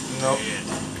hurts her Nope. bad.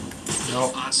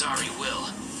 Nope. Odds are he will.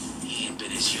 He ain't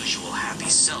been his usual happy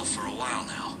self for a while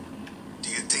now. Do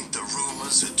you think the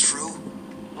rumors are true?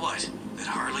 What? That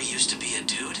Harley used to be a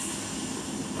dude?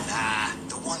 Nah,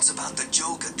 the ones about the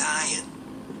Joker dying.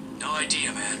 No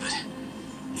idea, man, but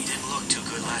he didn't look too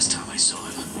good last time I saw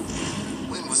him.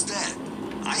 When was that?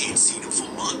 I ain't seen him for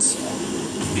months.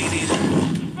 Me neither.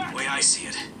 Way I see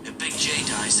it, if Big J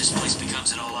dies, this place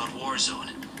becomes an all-out war zone.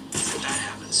 If that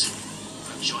happens,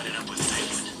 I'm joining up with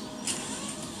Penguin.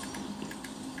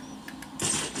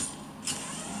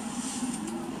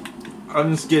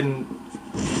 I'm just getting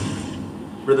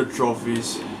rid of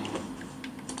trophies.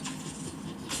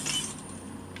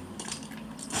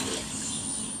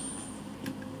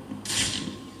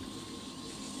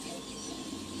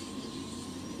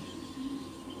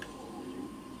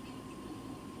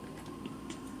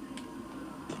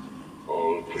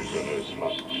 All prisoners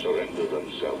must surrender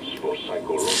themselves for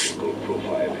psychological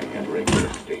profiling at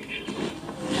regular stages.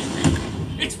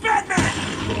 It's Batman!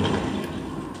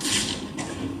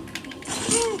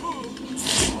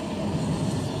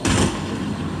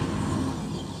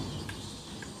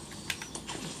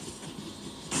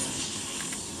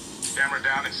 Camera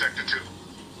down in Sector 2.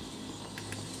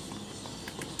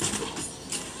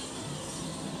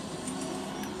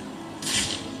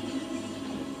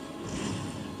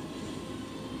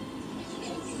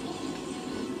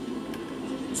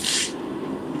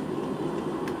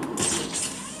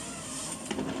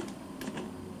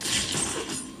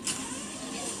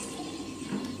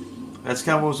 That's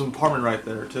Catwoman's apartment right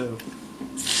there, too.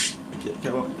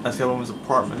 That's Catwoman's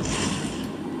apartment.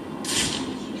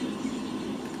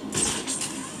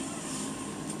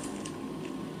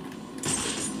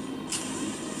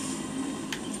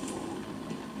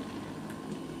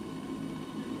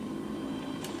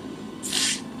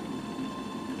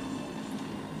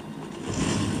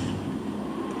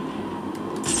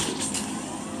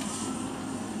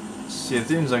 See, it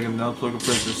seems like another political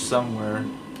prisoner somewhere.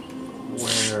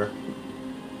 Where?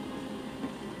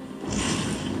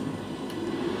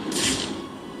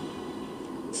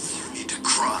 You need to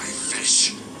cry,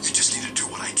 fish. You just need to do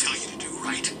what I tell you to do,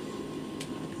 right?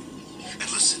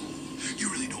 And listen, you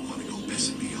really don't want to go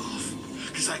pissing me off.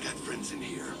 Because I got friends in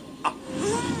here.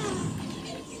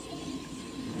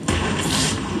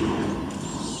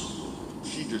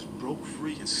 She just broke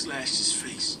free and slipped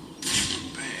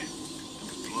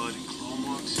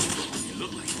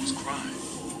crime.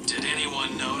 Did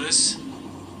anyone notice?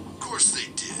 Of course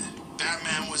they did.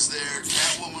 Batman was there,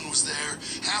 Catwoman was there,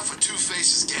 half of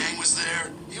Two-Face's gang was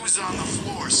there. He was on the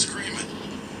floor screaming.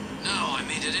 No, I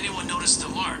mean, did anyone notice the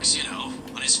marks, you know,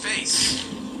 on his face?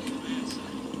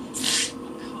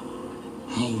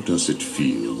 How does it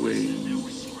feel, Wayne,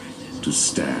 to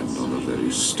stand on the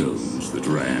very stones that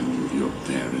ran with your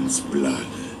parents' blood?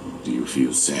 Do you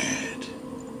feel sad,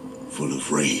 full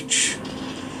of rage?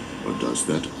 Or does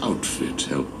that outfit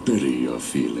help bury your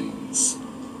feelings,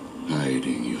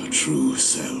 hiding your true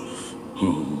self?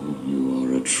 Oh, you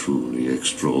are a truly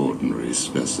extraordinary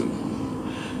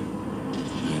specimen.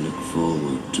 I look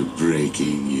forward to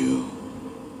breaking you.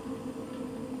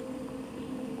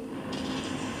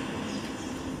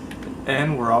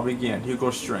 And where I'll begin, Hugo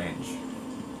Strange.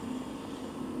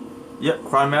 Yep,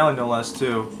 Crime Alley no less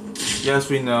too. Yes,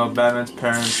 we know, Batman's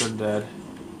parents are dead.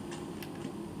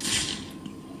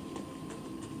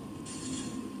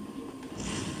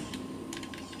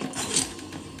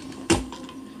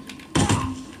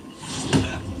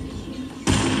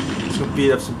 Let's go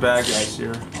beat up some bad guys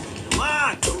here. Come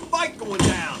on, fight going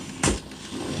down.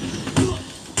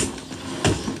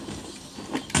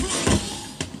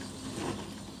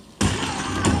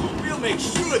 We'll make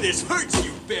sure this hurts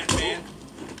you, Batman.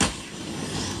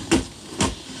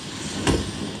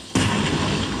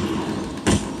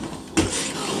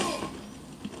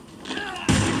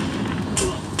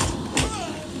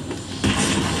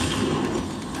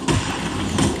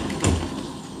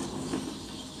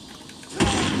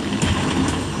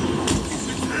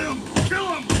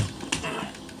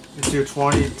 It's your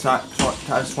 20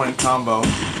 times 20 combo.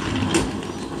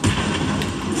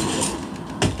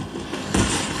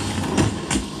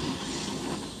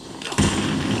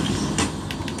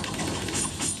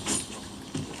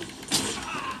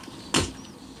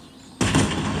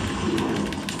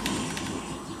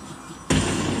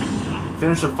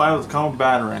 Finish the fight with combo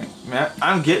battering. Man,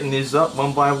 I'm getting these up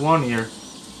one by one here.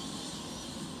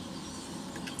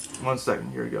 1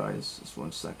 second here, guys. Just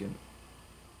 1 second.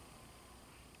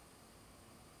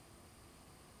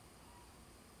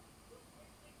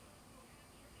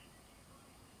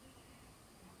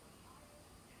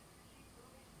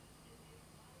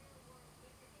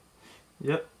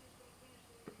 Yep.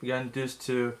 We got introduced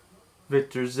to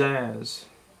Victor Zsasz.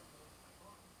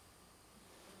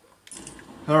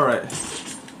 Alright.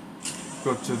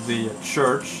 Go to the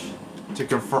church to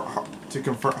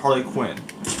confront Harley Quinn.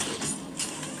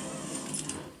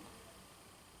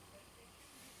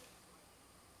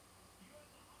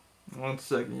 One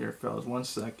second here, fellas. 1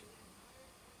 second.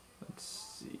 Let's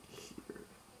see here.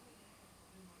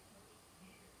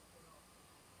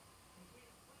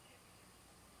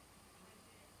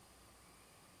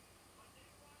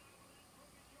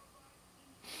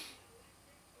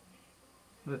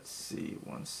 Let's see,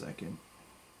 1 second.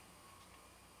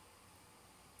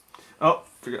 Oh,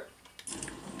 forgot.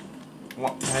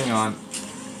 Well, hang on.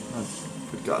 I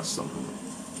forgot something.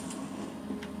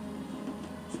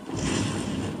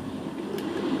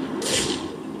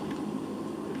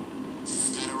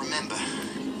 Gotta remember,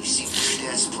 you see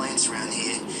weird-ass plants around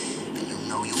here, and you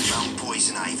know you found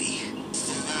poison ivy.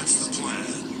 That's the plan.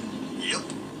 Yep.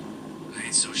 I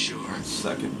ain't so sure. 1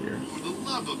 second here. For the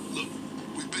love of... Look,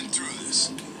 we've been through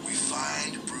this. We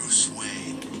find Bruce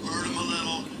Wayne, hurt him a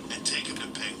little, and take him to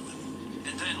Penguin.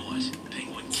 And then what?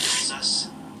 Penguin kills us?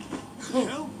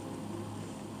 Hell?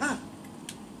 Ah.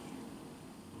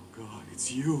 Oh God,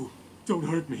 it's you. Don't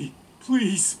hurt me,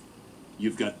 please.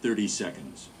 You've got 30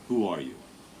 seconds. Who are you?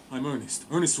 I'm Ernest.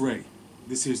 Ernest Ray.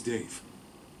 This here's Dave.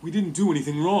 We didn't do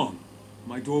anything wrong.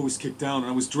 My door was kicked down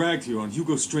and I was dragged here on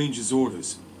Hugo Strange's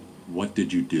orders. What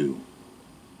did you do?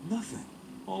 Nothing.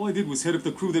 All I did was head up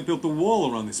the crew that built the wall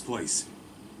around this place.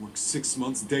 Worked 6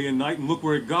 months, day and night, and look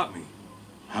where it got me.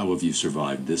 How have you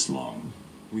survived this long?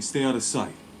 We stay out of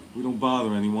sight. We don't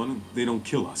bother anyone, and they don't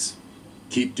kill us.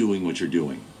 Keep doing what you're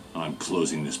doing. I'm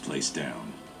closing this place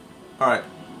down. Alright.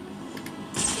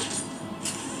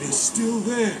 They're still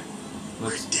there.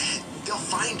 We're dead. They'll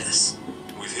find us.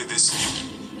 We've hid this long.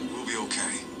 We'll be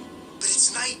okay. But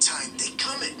it's nighttime. They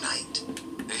come at night.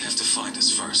 They have to find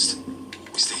us first.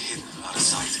 We stay hidden, out of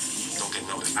sight. Don't get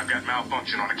noticed. I've got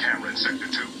malfunction on a camera in Sector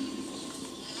 2.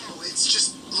 No, it's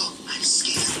just, look, I'm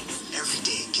scared. Every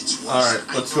day it gets worse.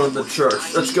 Alright, let's go to the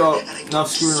church. Let's go. Enough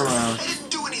screwing around. I didn't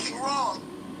do anything wrong.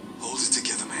 Hold it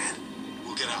together, man.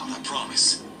 We'll get out, I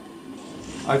promise.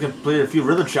 I completed a few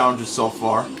Riddler challenges so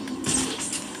far.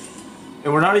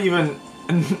 And we're not even...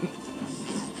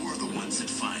 We're the ones that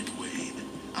find Wayne.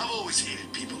 I've always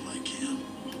hated people like him.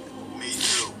 Me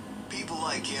too. People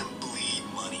like him bleed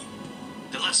money.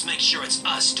 Then let's make sure it's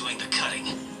us doing the cutting.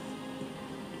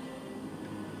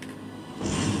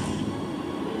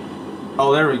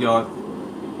 Oh, there we go.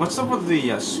 What's up with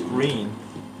the screen?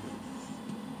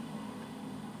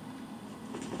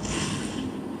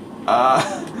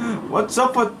 What's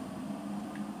up with...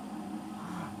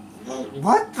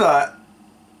 What the...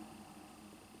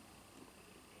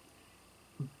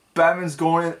 Batman's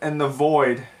going in the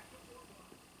void.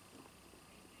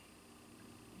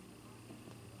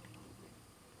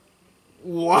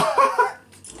 What?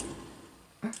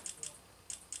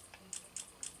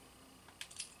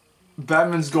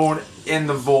 Batman's going in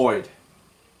the void.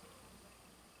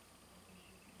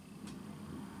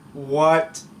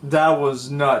 What? That was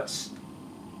nuts.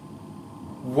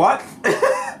 What?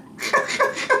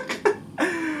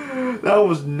 That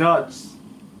was nuts.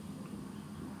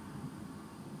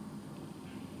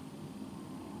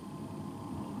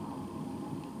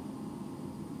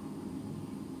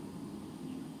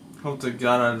 Hope to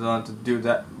God I don't have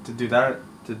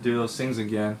to do those things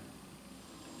again.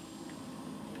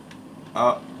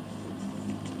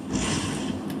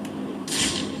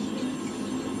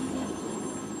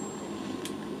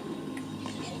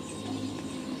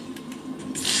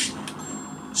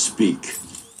 Speak.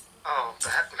 Oh,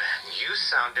 Batman, you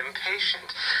sound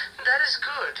impatient. That is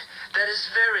good. That is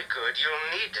very good.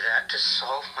 You'll need that to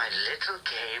solve my little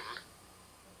game.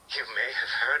 You may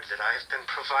have heard that I have been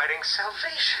providing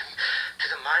salvation to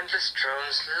the mindless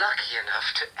drones lucky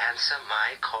enough to answer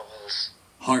my calls.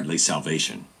 Hardly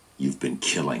salvation. You've been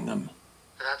killing them.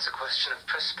 That's a question of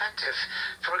perspective.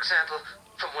 For example,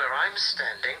 from where I'm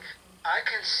standing, I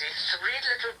can see 3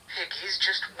 little piggies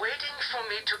just waiting for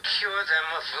me to cure them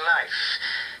of life.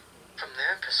 From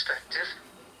their perspective,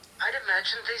 I'd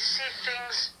imagine they see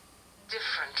things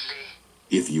differently.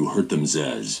 If you hurt them,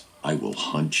 Zez, I will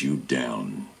hunt you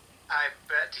down. I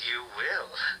bet you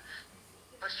will.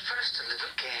 But first, a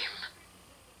little game.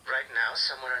 Right now,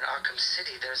 somewhere in Arkham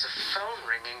City, there's a phone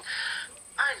ringing.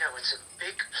 I know it's a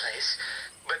big place,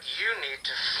 but you need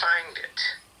to find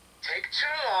it. Take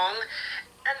too long,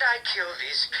 and I kill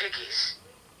these piggies.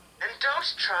 And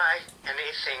don't try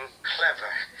anything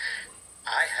clever.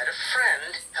 I had a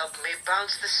friend help me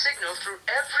bounce the signal through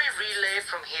every relay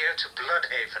from here to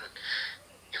Bloodhaven.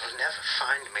 You'll never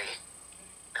find me.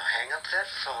 Now hang up that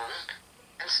phone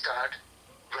and start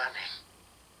running.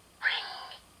 Ring,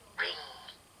 ring,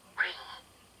 ring,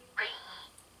 ring.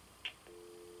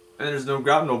 And there's no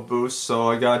grapnel boost, so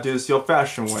I gotta do this the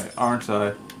old-fashioned way, aren't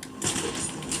I?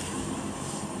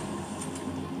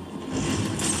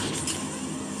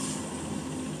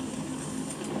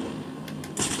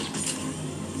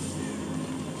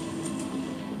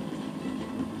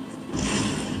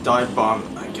 Dive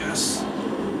bomb, I guess.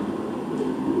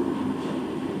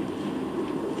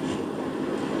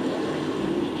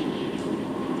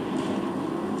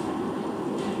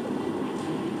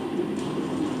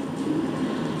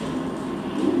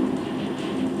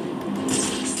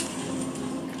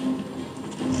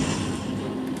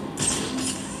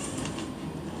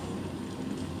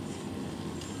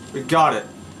 We got it.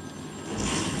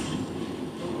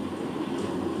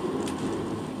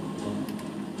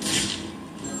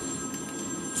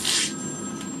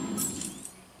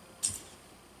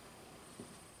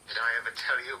 Did I ever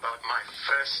tell you about my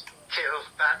first kill,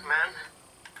 Batman?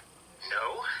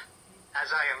 No?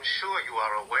 As I am sure you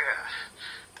are aware,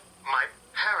 my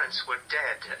parents were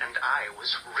dead and I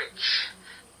was rich.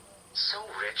 So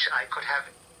rich I could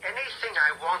have anything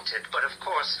I wanted, but of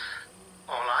course,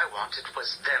 all I wanted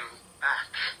was them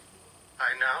back.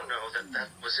 I now know that that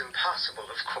was impossible,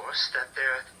 of course, that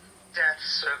their death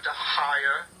served a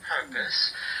higher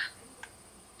purpose.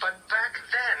 But back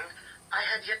then, I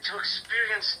had yet to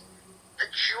experience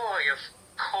the joy of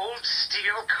cold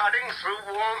steel cutting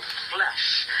through warm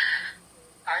flesh.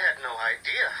 I had no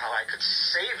idea how I could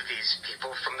save these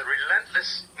people from the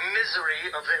relentless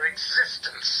misery of their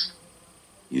existence.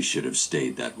 You should have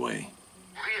stayed that way.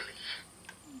 Really?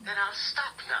 Then I'll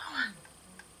stop now.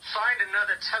 Find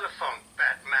another telephone,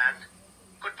 Batman.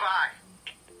 Goodbye.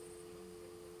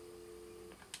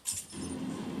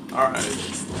 Alright.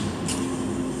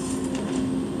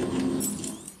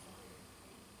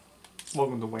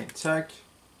 Welcome to Wayne Tech.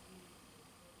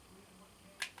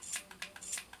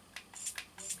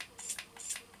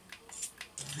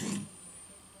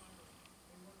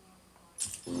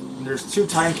 And there's 2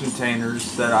 time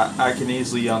containers that I can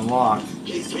easily unlock.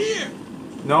 He's here!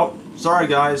 Nope. Sorry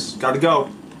guys. Gotta go.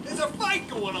 There's a fight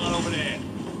going on over there!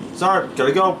 Sorry.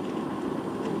 Gotta go.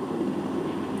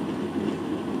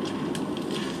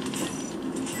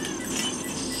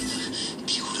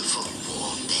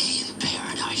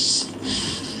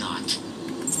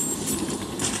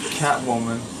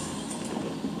 Catwoman.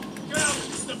 Girl,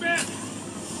 the best!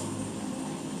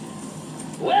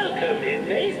 Welcome,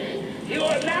 inmates. You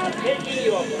are now taking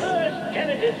your first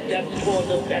tentative steps towards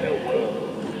a better world.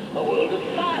 A world of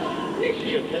fun,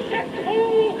 mischief, and that's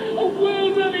all. A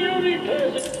world where the only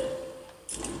person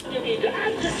you need to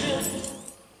answer to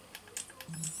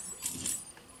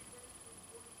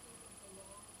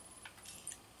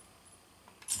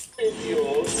is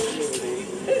yours truly.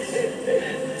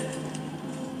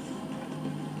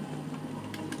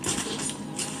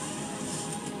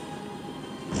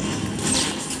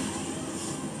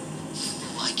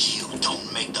 Like you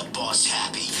don't make the boss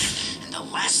happy. And the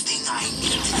last thing I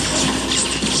need is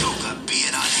the Joker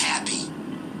being unhappy.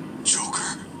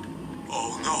 Joker?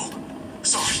 Oh no.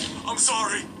 Sorry. I'm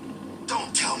sorry.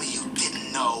 Don't tell me you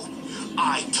didn't know.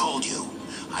 I told you.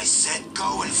 I said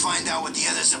go and find out what the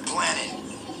others are planning.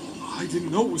 I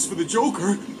didn't know it was for the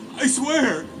Joker. I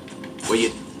swear. Will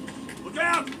you? Look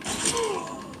out!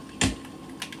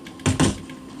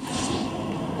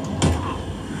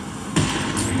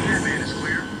 Batman is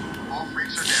clear. All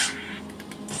freaks are down.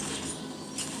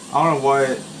 I don't know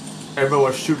why everyone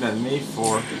was shooting at me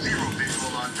for. Zero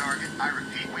visual on target. I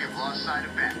repeat, we have lost sight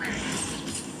of Batman.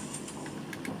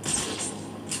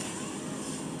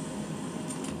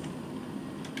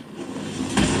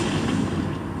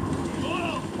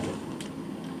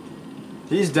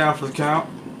 He's down for the count.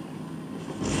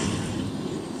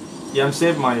 Yeah, I'm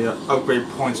saving my upgrade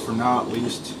points for now at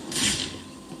least.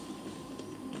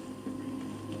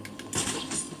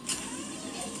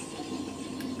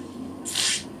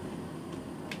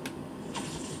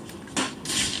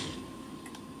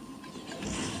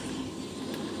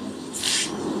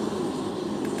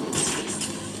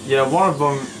 Yeah, one of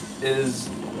them is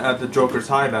at the Joker's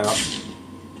hideout.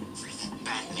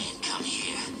 Batman, come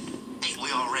here. Ain't we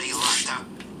already locked up?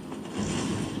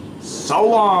 So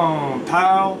long,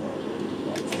 pal.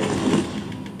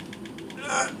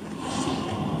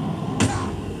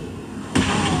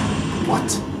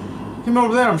 What? Him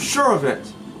over there, I'm sure of it.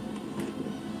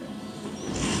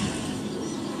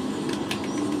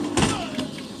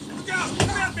 Look out!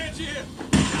 Batman's here!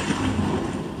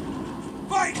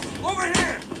 Fight! Over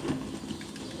here!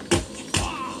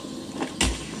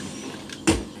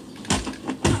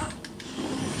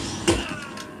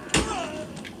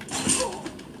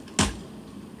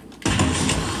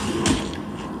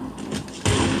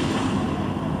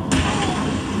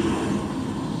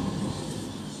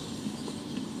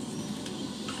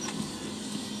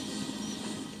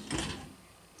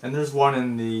 And there's one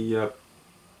in the,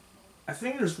 I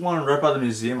think there's one right by the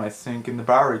museum, I think, in the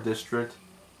Bowery district.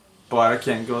 But I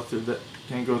can't go through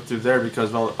there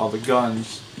because of all the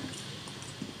guns.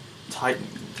 Titan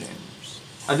containers.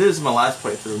 I did this in my last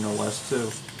playthrough, no less,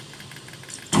 too.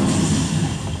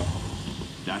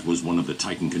 That was one of the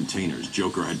Titan containers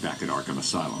Joker had back at Arkham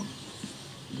Asylum.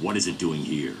 What is it doing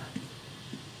here?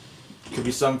 Could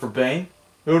be something for Bane?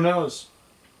 Who knows?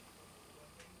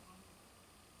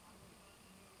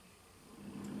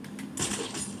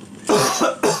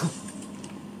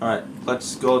 Alright,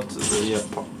 let's go to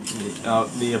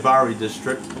the Bowery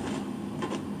district.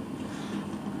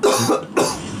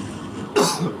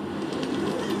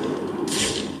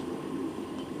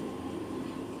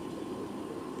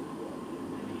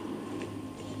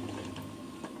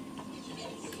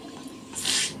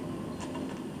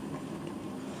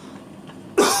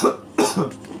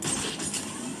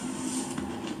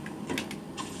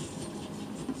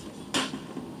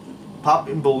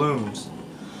 Popping balloons.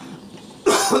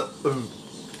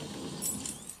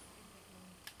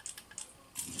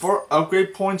 4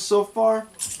 upgrade points so far?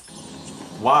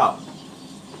 Wow.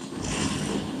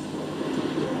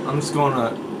 I'm just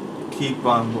gonna keep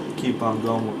on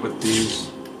going with these.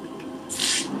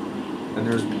 And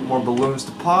there's more balloons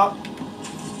to pop.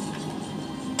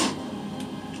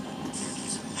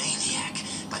 He's a maniac,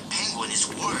 but Penguin is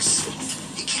worse.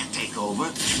 He can't take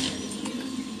over.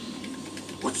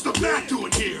 What's the Bat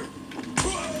doing here?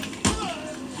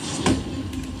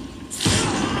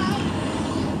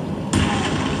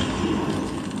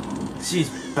 She's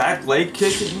back leg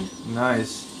kicking?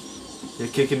 Nice. You're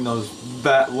kicking those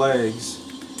bat legs.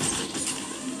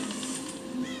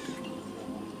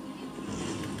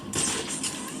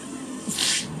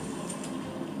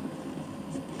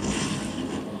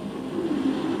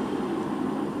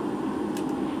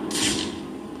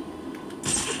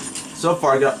 So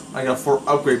far I got 4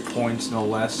 upgrade points, no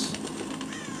less.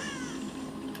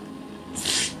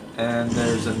 And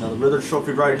there's another Riddler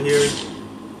trophy right here.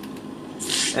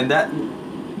 And that,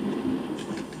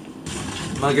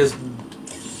 I guess,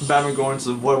 Batman going to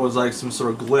the void was like some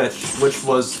sort of glitch, which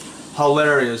was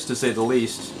hilarious to say the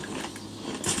least.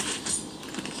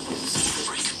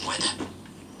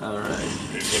 Alright.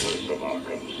 Citizens of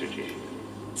Arkham City,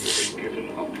 you've been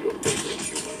given up your basic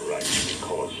human rights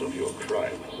because of your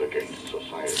crimes against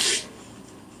society.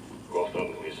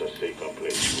 Gotham is a safer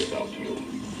place without you.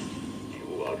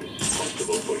 You are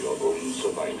responsible for your own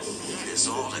survival. Where does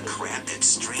all the crap that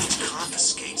Strange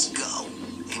confiscates go?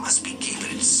 He must be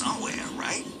keeping it somewhere,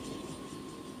 right?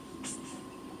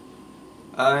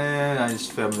 And I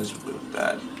just failed miserably with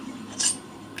that.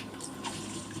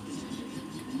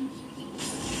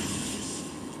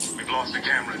 We've lost the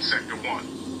camera in Sector 1.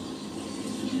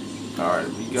 Alright,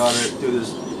 we gotta do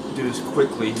this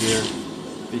quickly here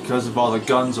because of all the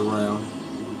guns around.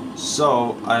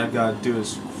 So I've gotta do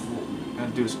this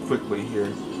quickly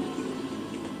here.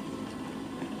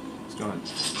 It's going.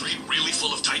 Really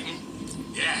full of Titan?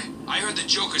 Yeah, I heard the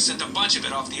Joker sent a bunch of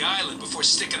it off the island before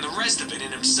sticking the rest of it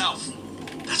in himself.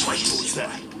 That's why he told us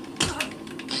that. I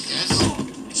guess.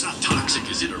 It's not toxic,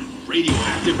 is it? Or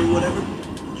radioactive or whatever?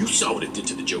 You saw what it did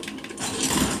to the Joker.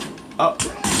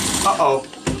 Uh-oh.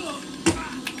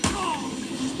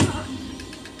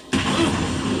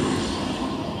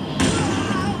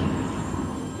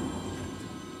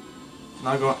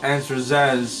 Not gonna answer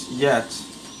Zaz yet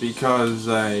because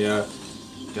I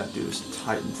gotta do this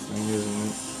Titan thing,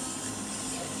 isn't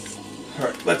it?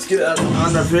 Alright, let's get out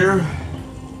of here.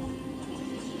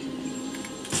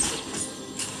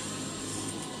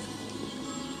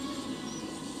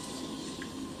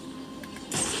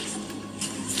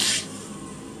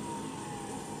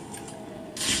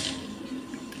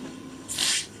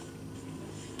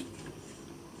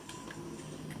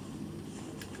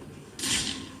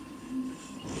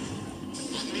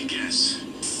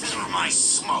 These are my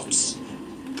smokes.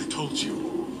 I told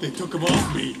you. They took them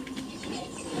off me.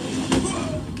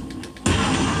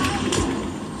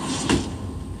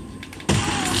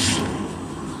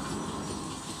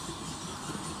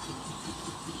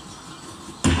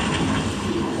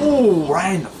 Oh,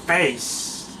 right in the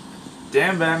face.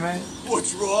 Damn, Batman.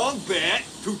 What's wrong, Bat?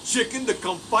 Too chicken to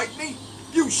come fight me?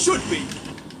 You should be.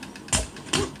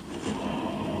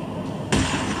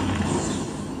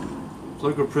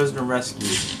 Fluker prisoner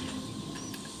rescued.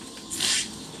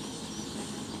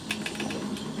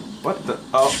 What the?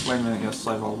 Oh, wait a minute. Yes,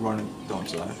 I'll run. Don't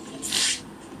die.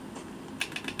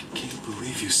 Can't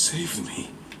believe you saved me.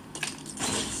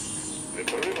 The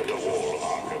perimeter wall of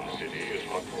Arkham City is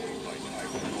patrolled by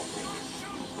Titan operatives.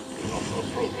 Do not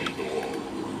approach the wall.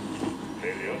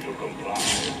 Failure to comply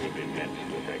will be met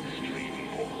with extreme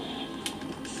force.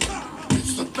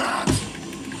 It's the bat!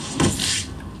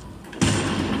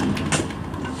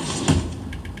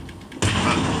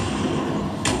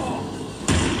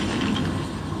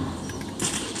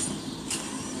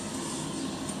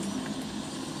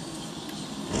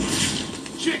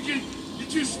 Chicken, you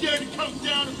too scared to come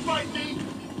down and fight me?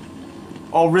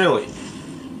 Oh, really?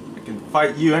 I can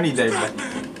fight you any day, man.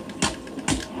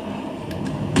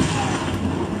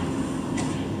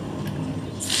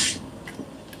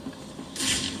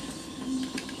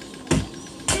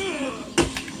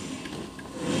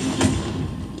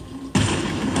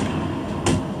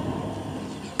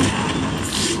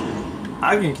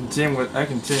 I can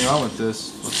continue on with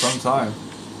this for some time.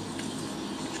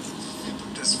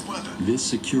 This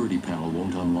security panel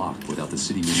won't unlock without the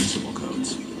city municipal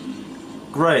codes.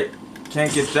 Great.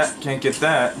 Can't get that. Can't get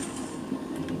that.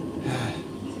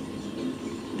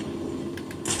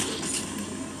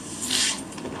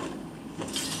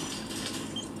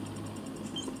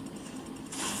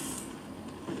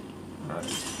 Alright.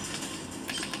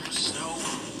 Snow.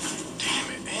 Damn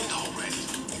it, end already.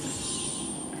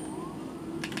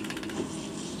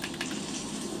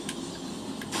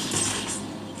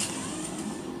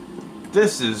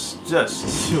 This is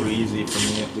just too easy for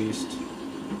me, at least.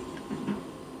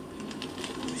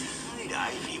 Night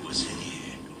Ivy was in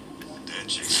here. That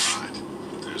chick's hot,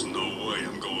 but there's no way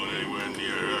I'm going anywhere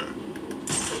near her.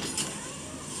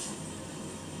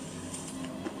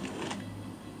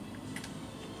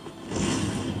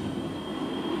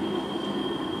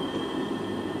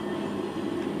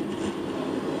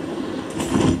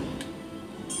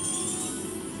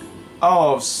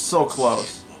 Oh, so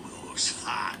close. Looks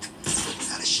hot.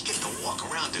 How does she get to walk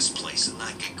around this place and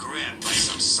not get grabbed by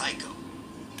some psycho?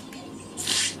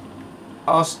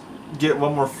 I'll get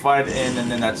one more fight in, and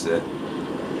then that's it.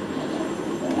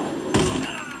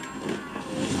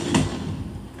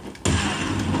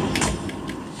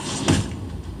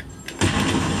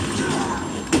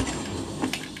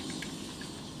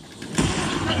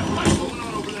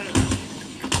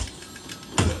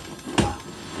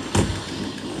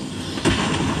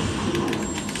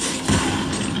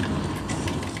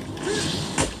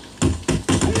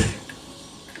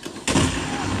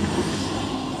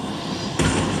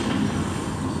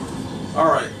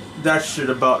 that should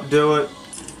about do it.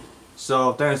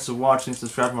 So thanks for watching.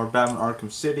 Subscribe for more Batman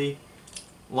Arkham City.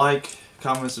 Like,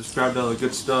 comment, subscribe to all the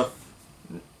good stuff.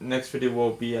 Next video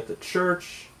will be at the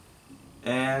church.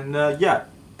 And yeah,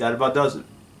 that about does it.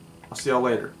 I'll see y'all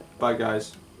later. Bye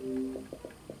guys.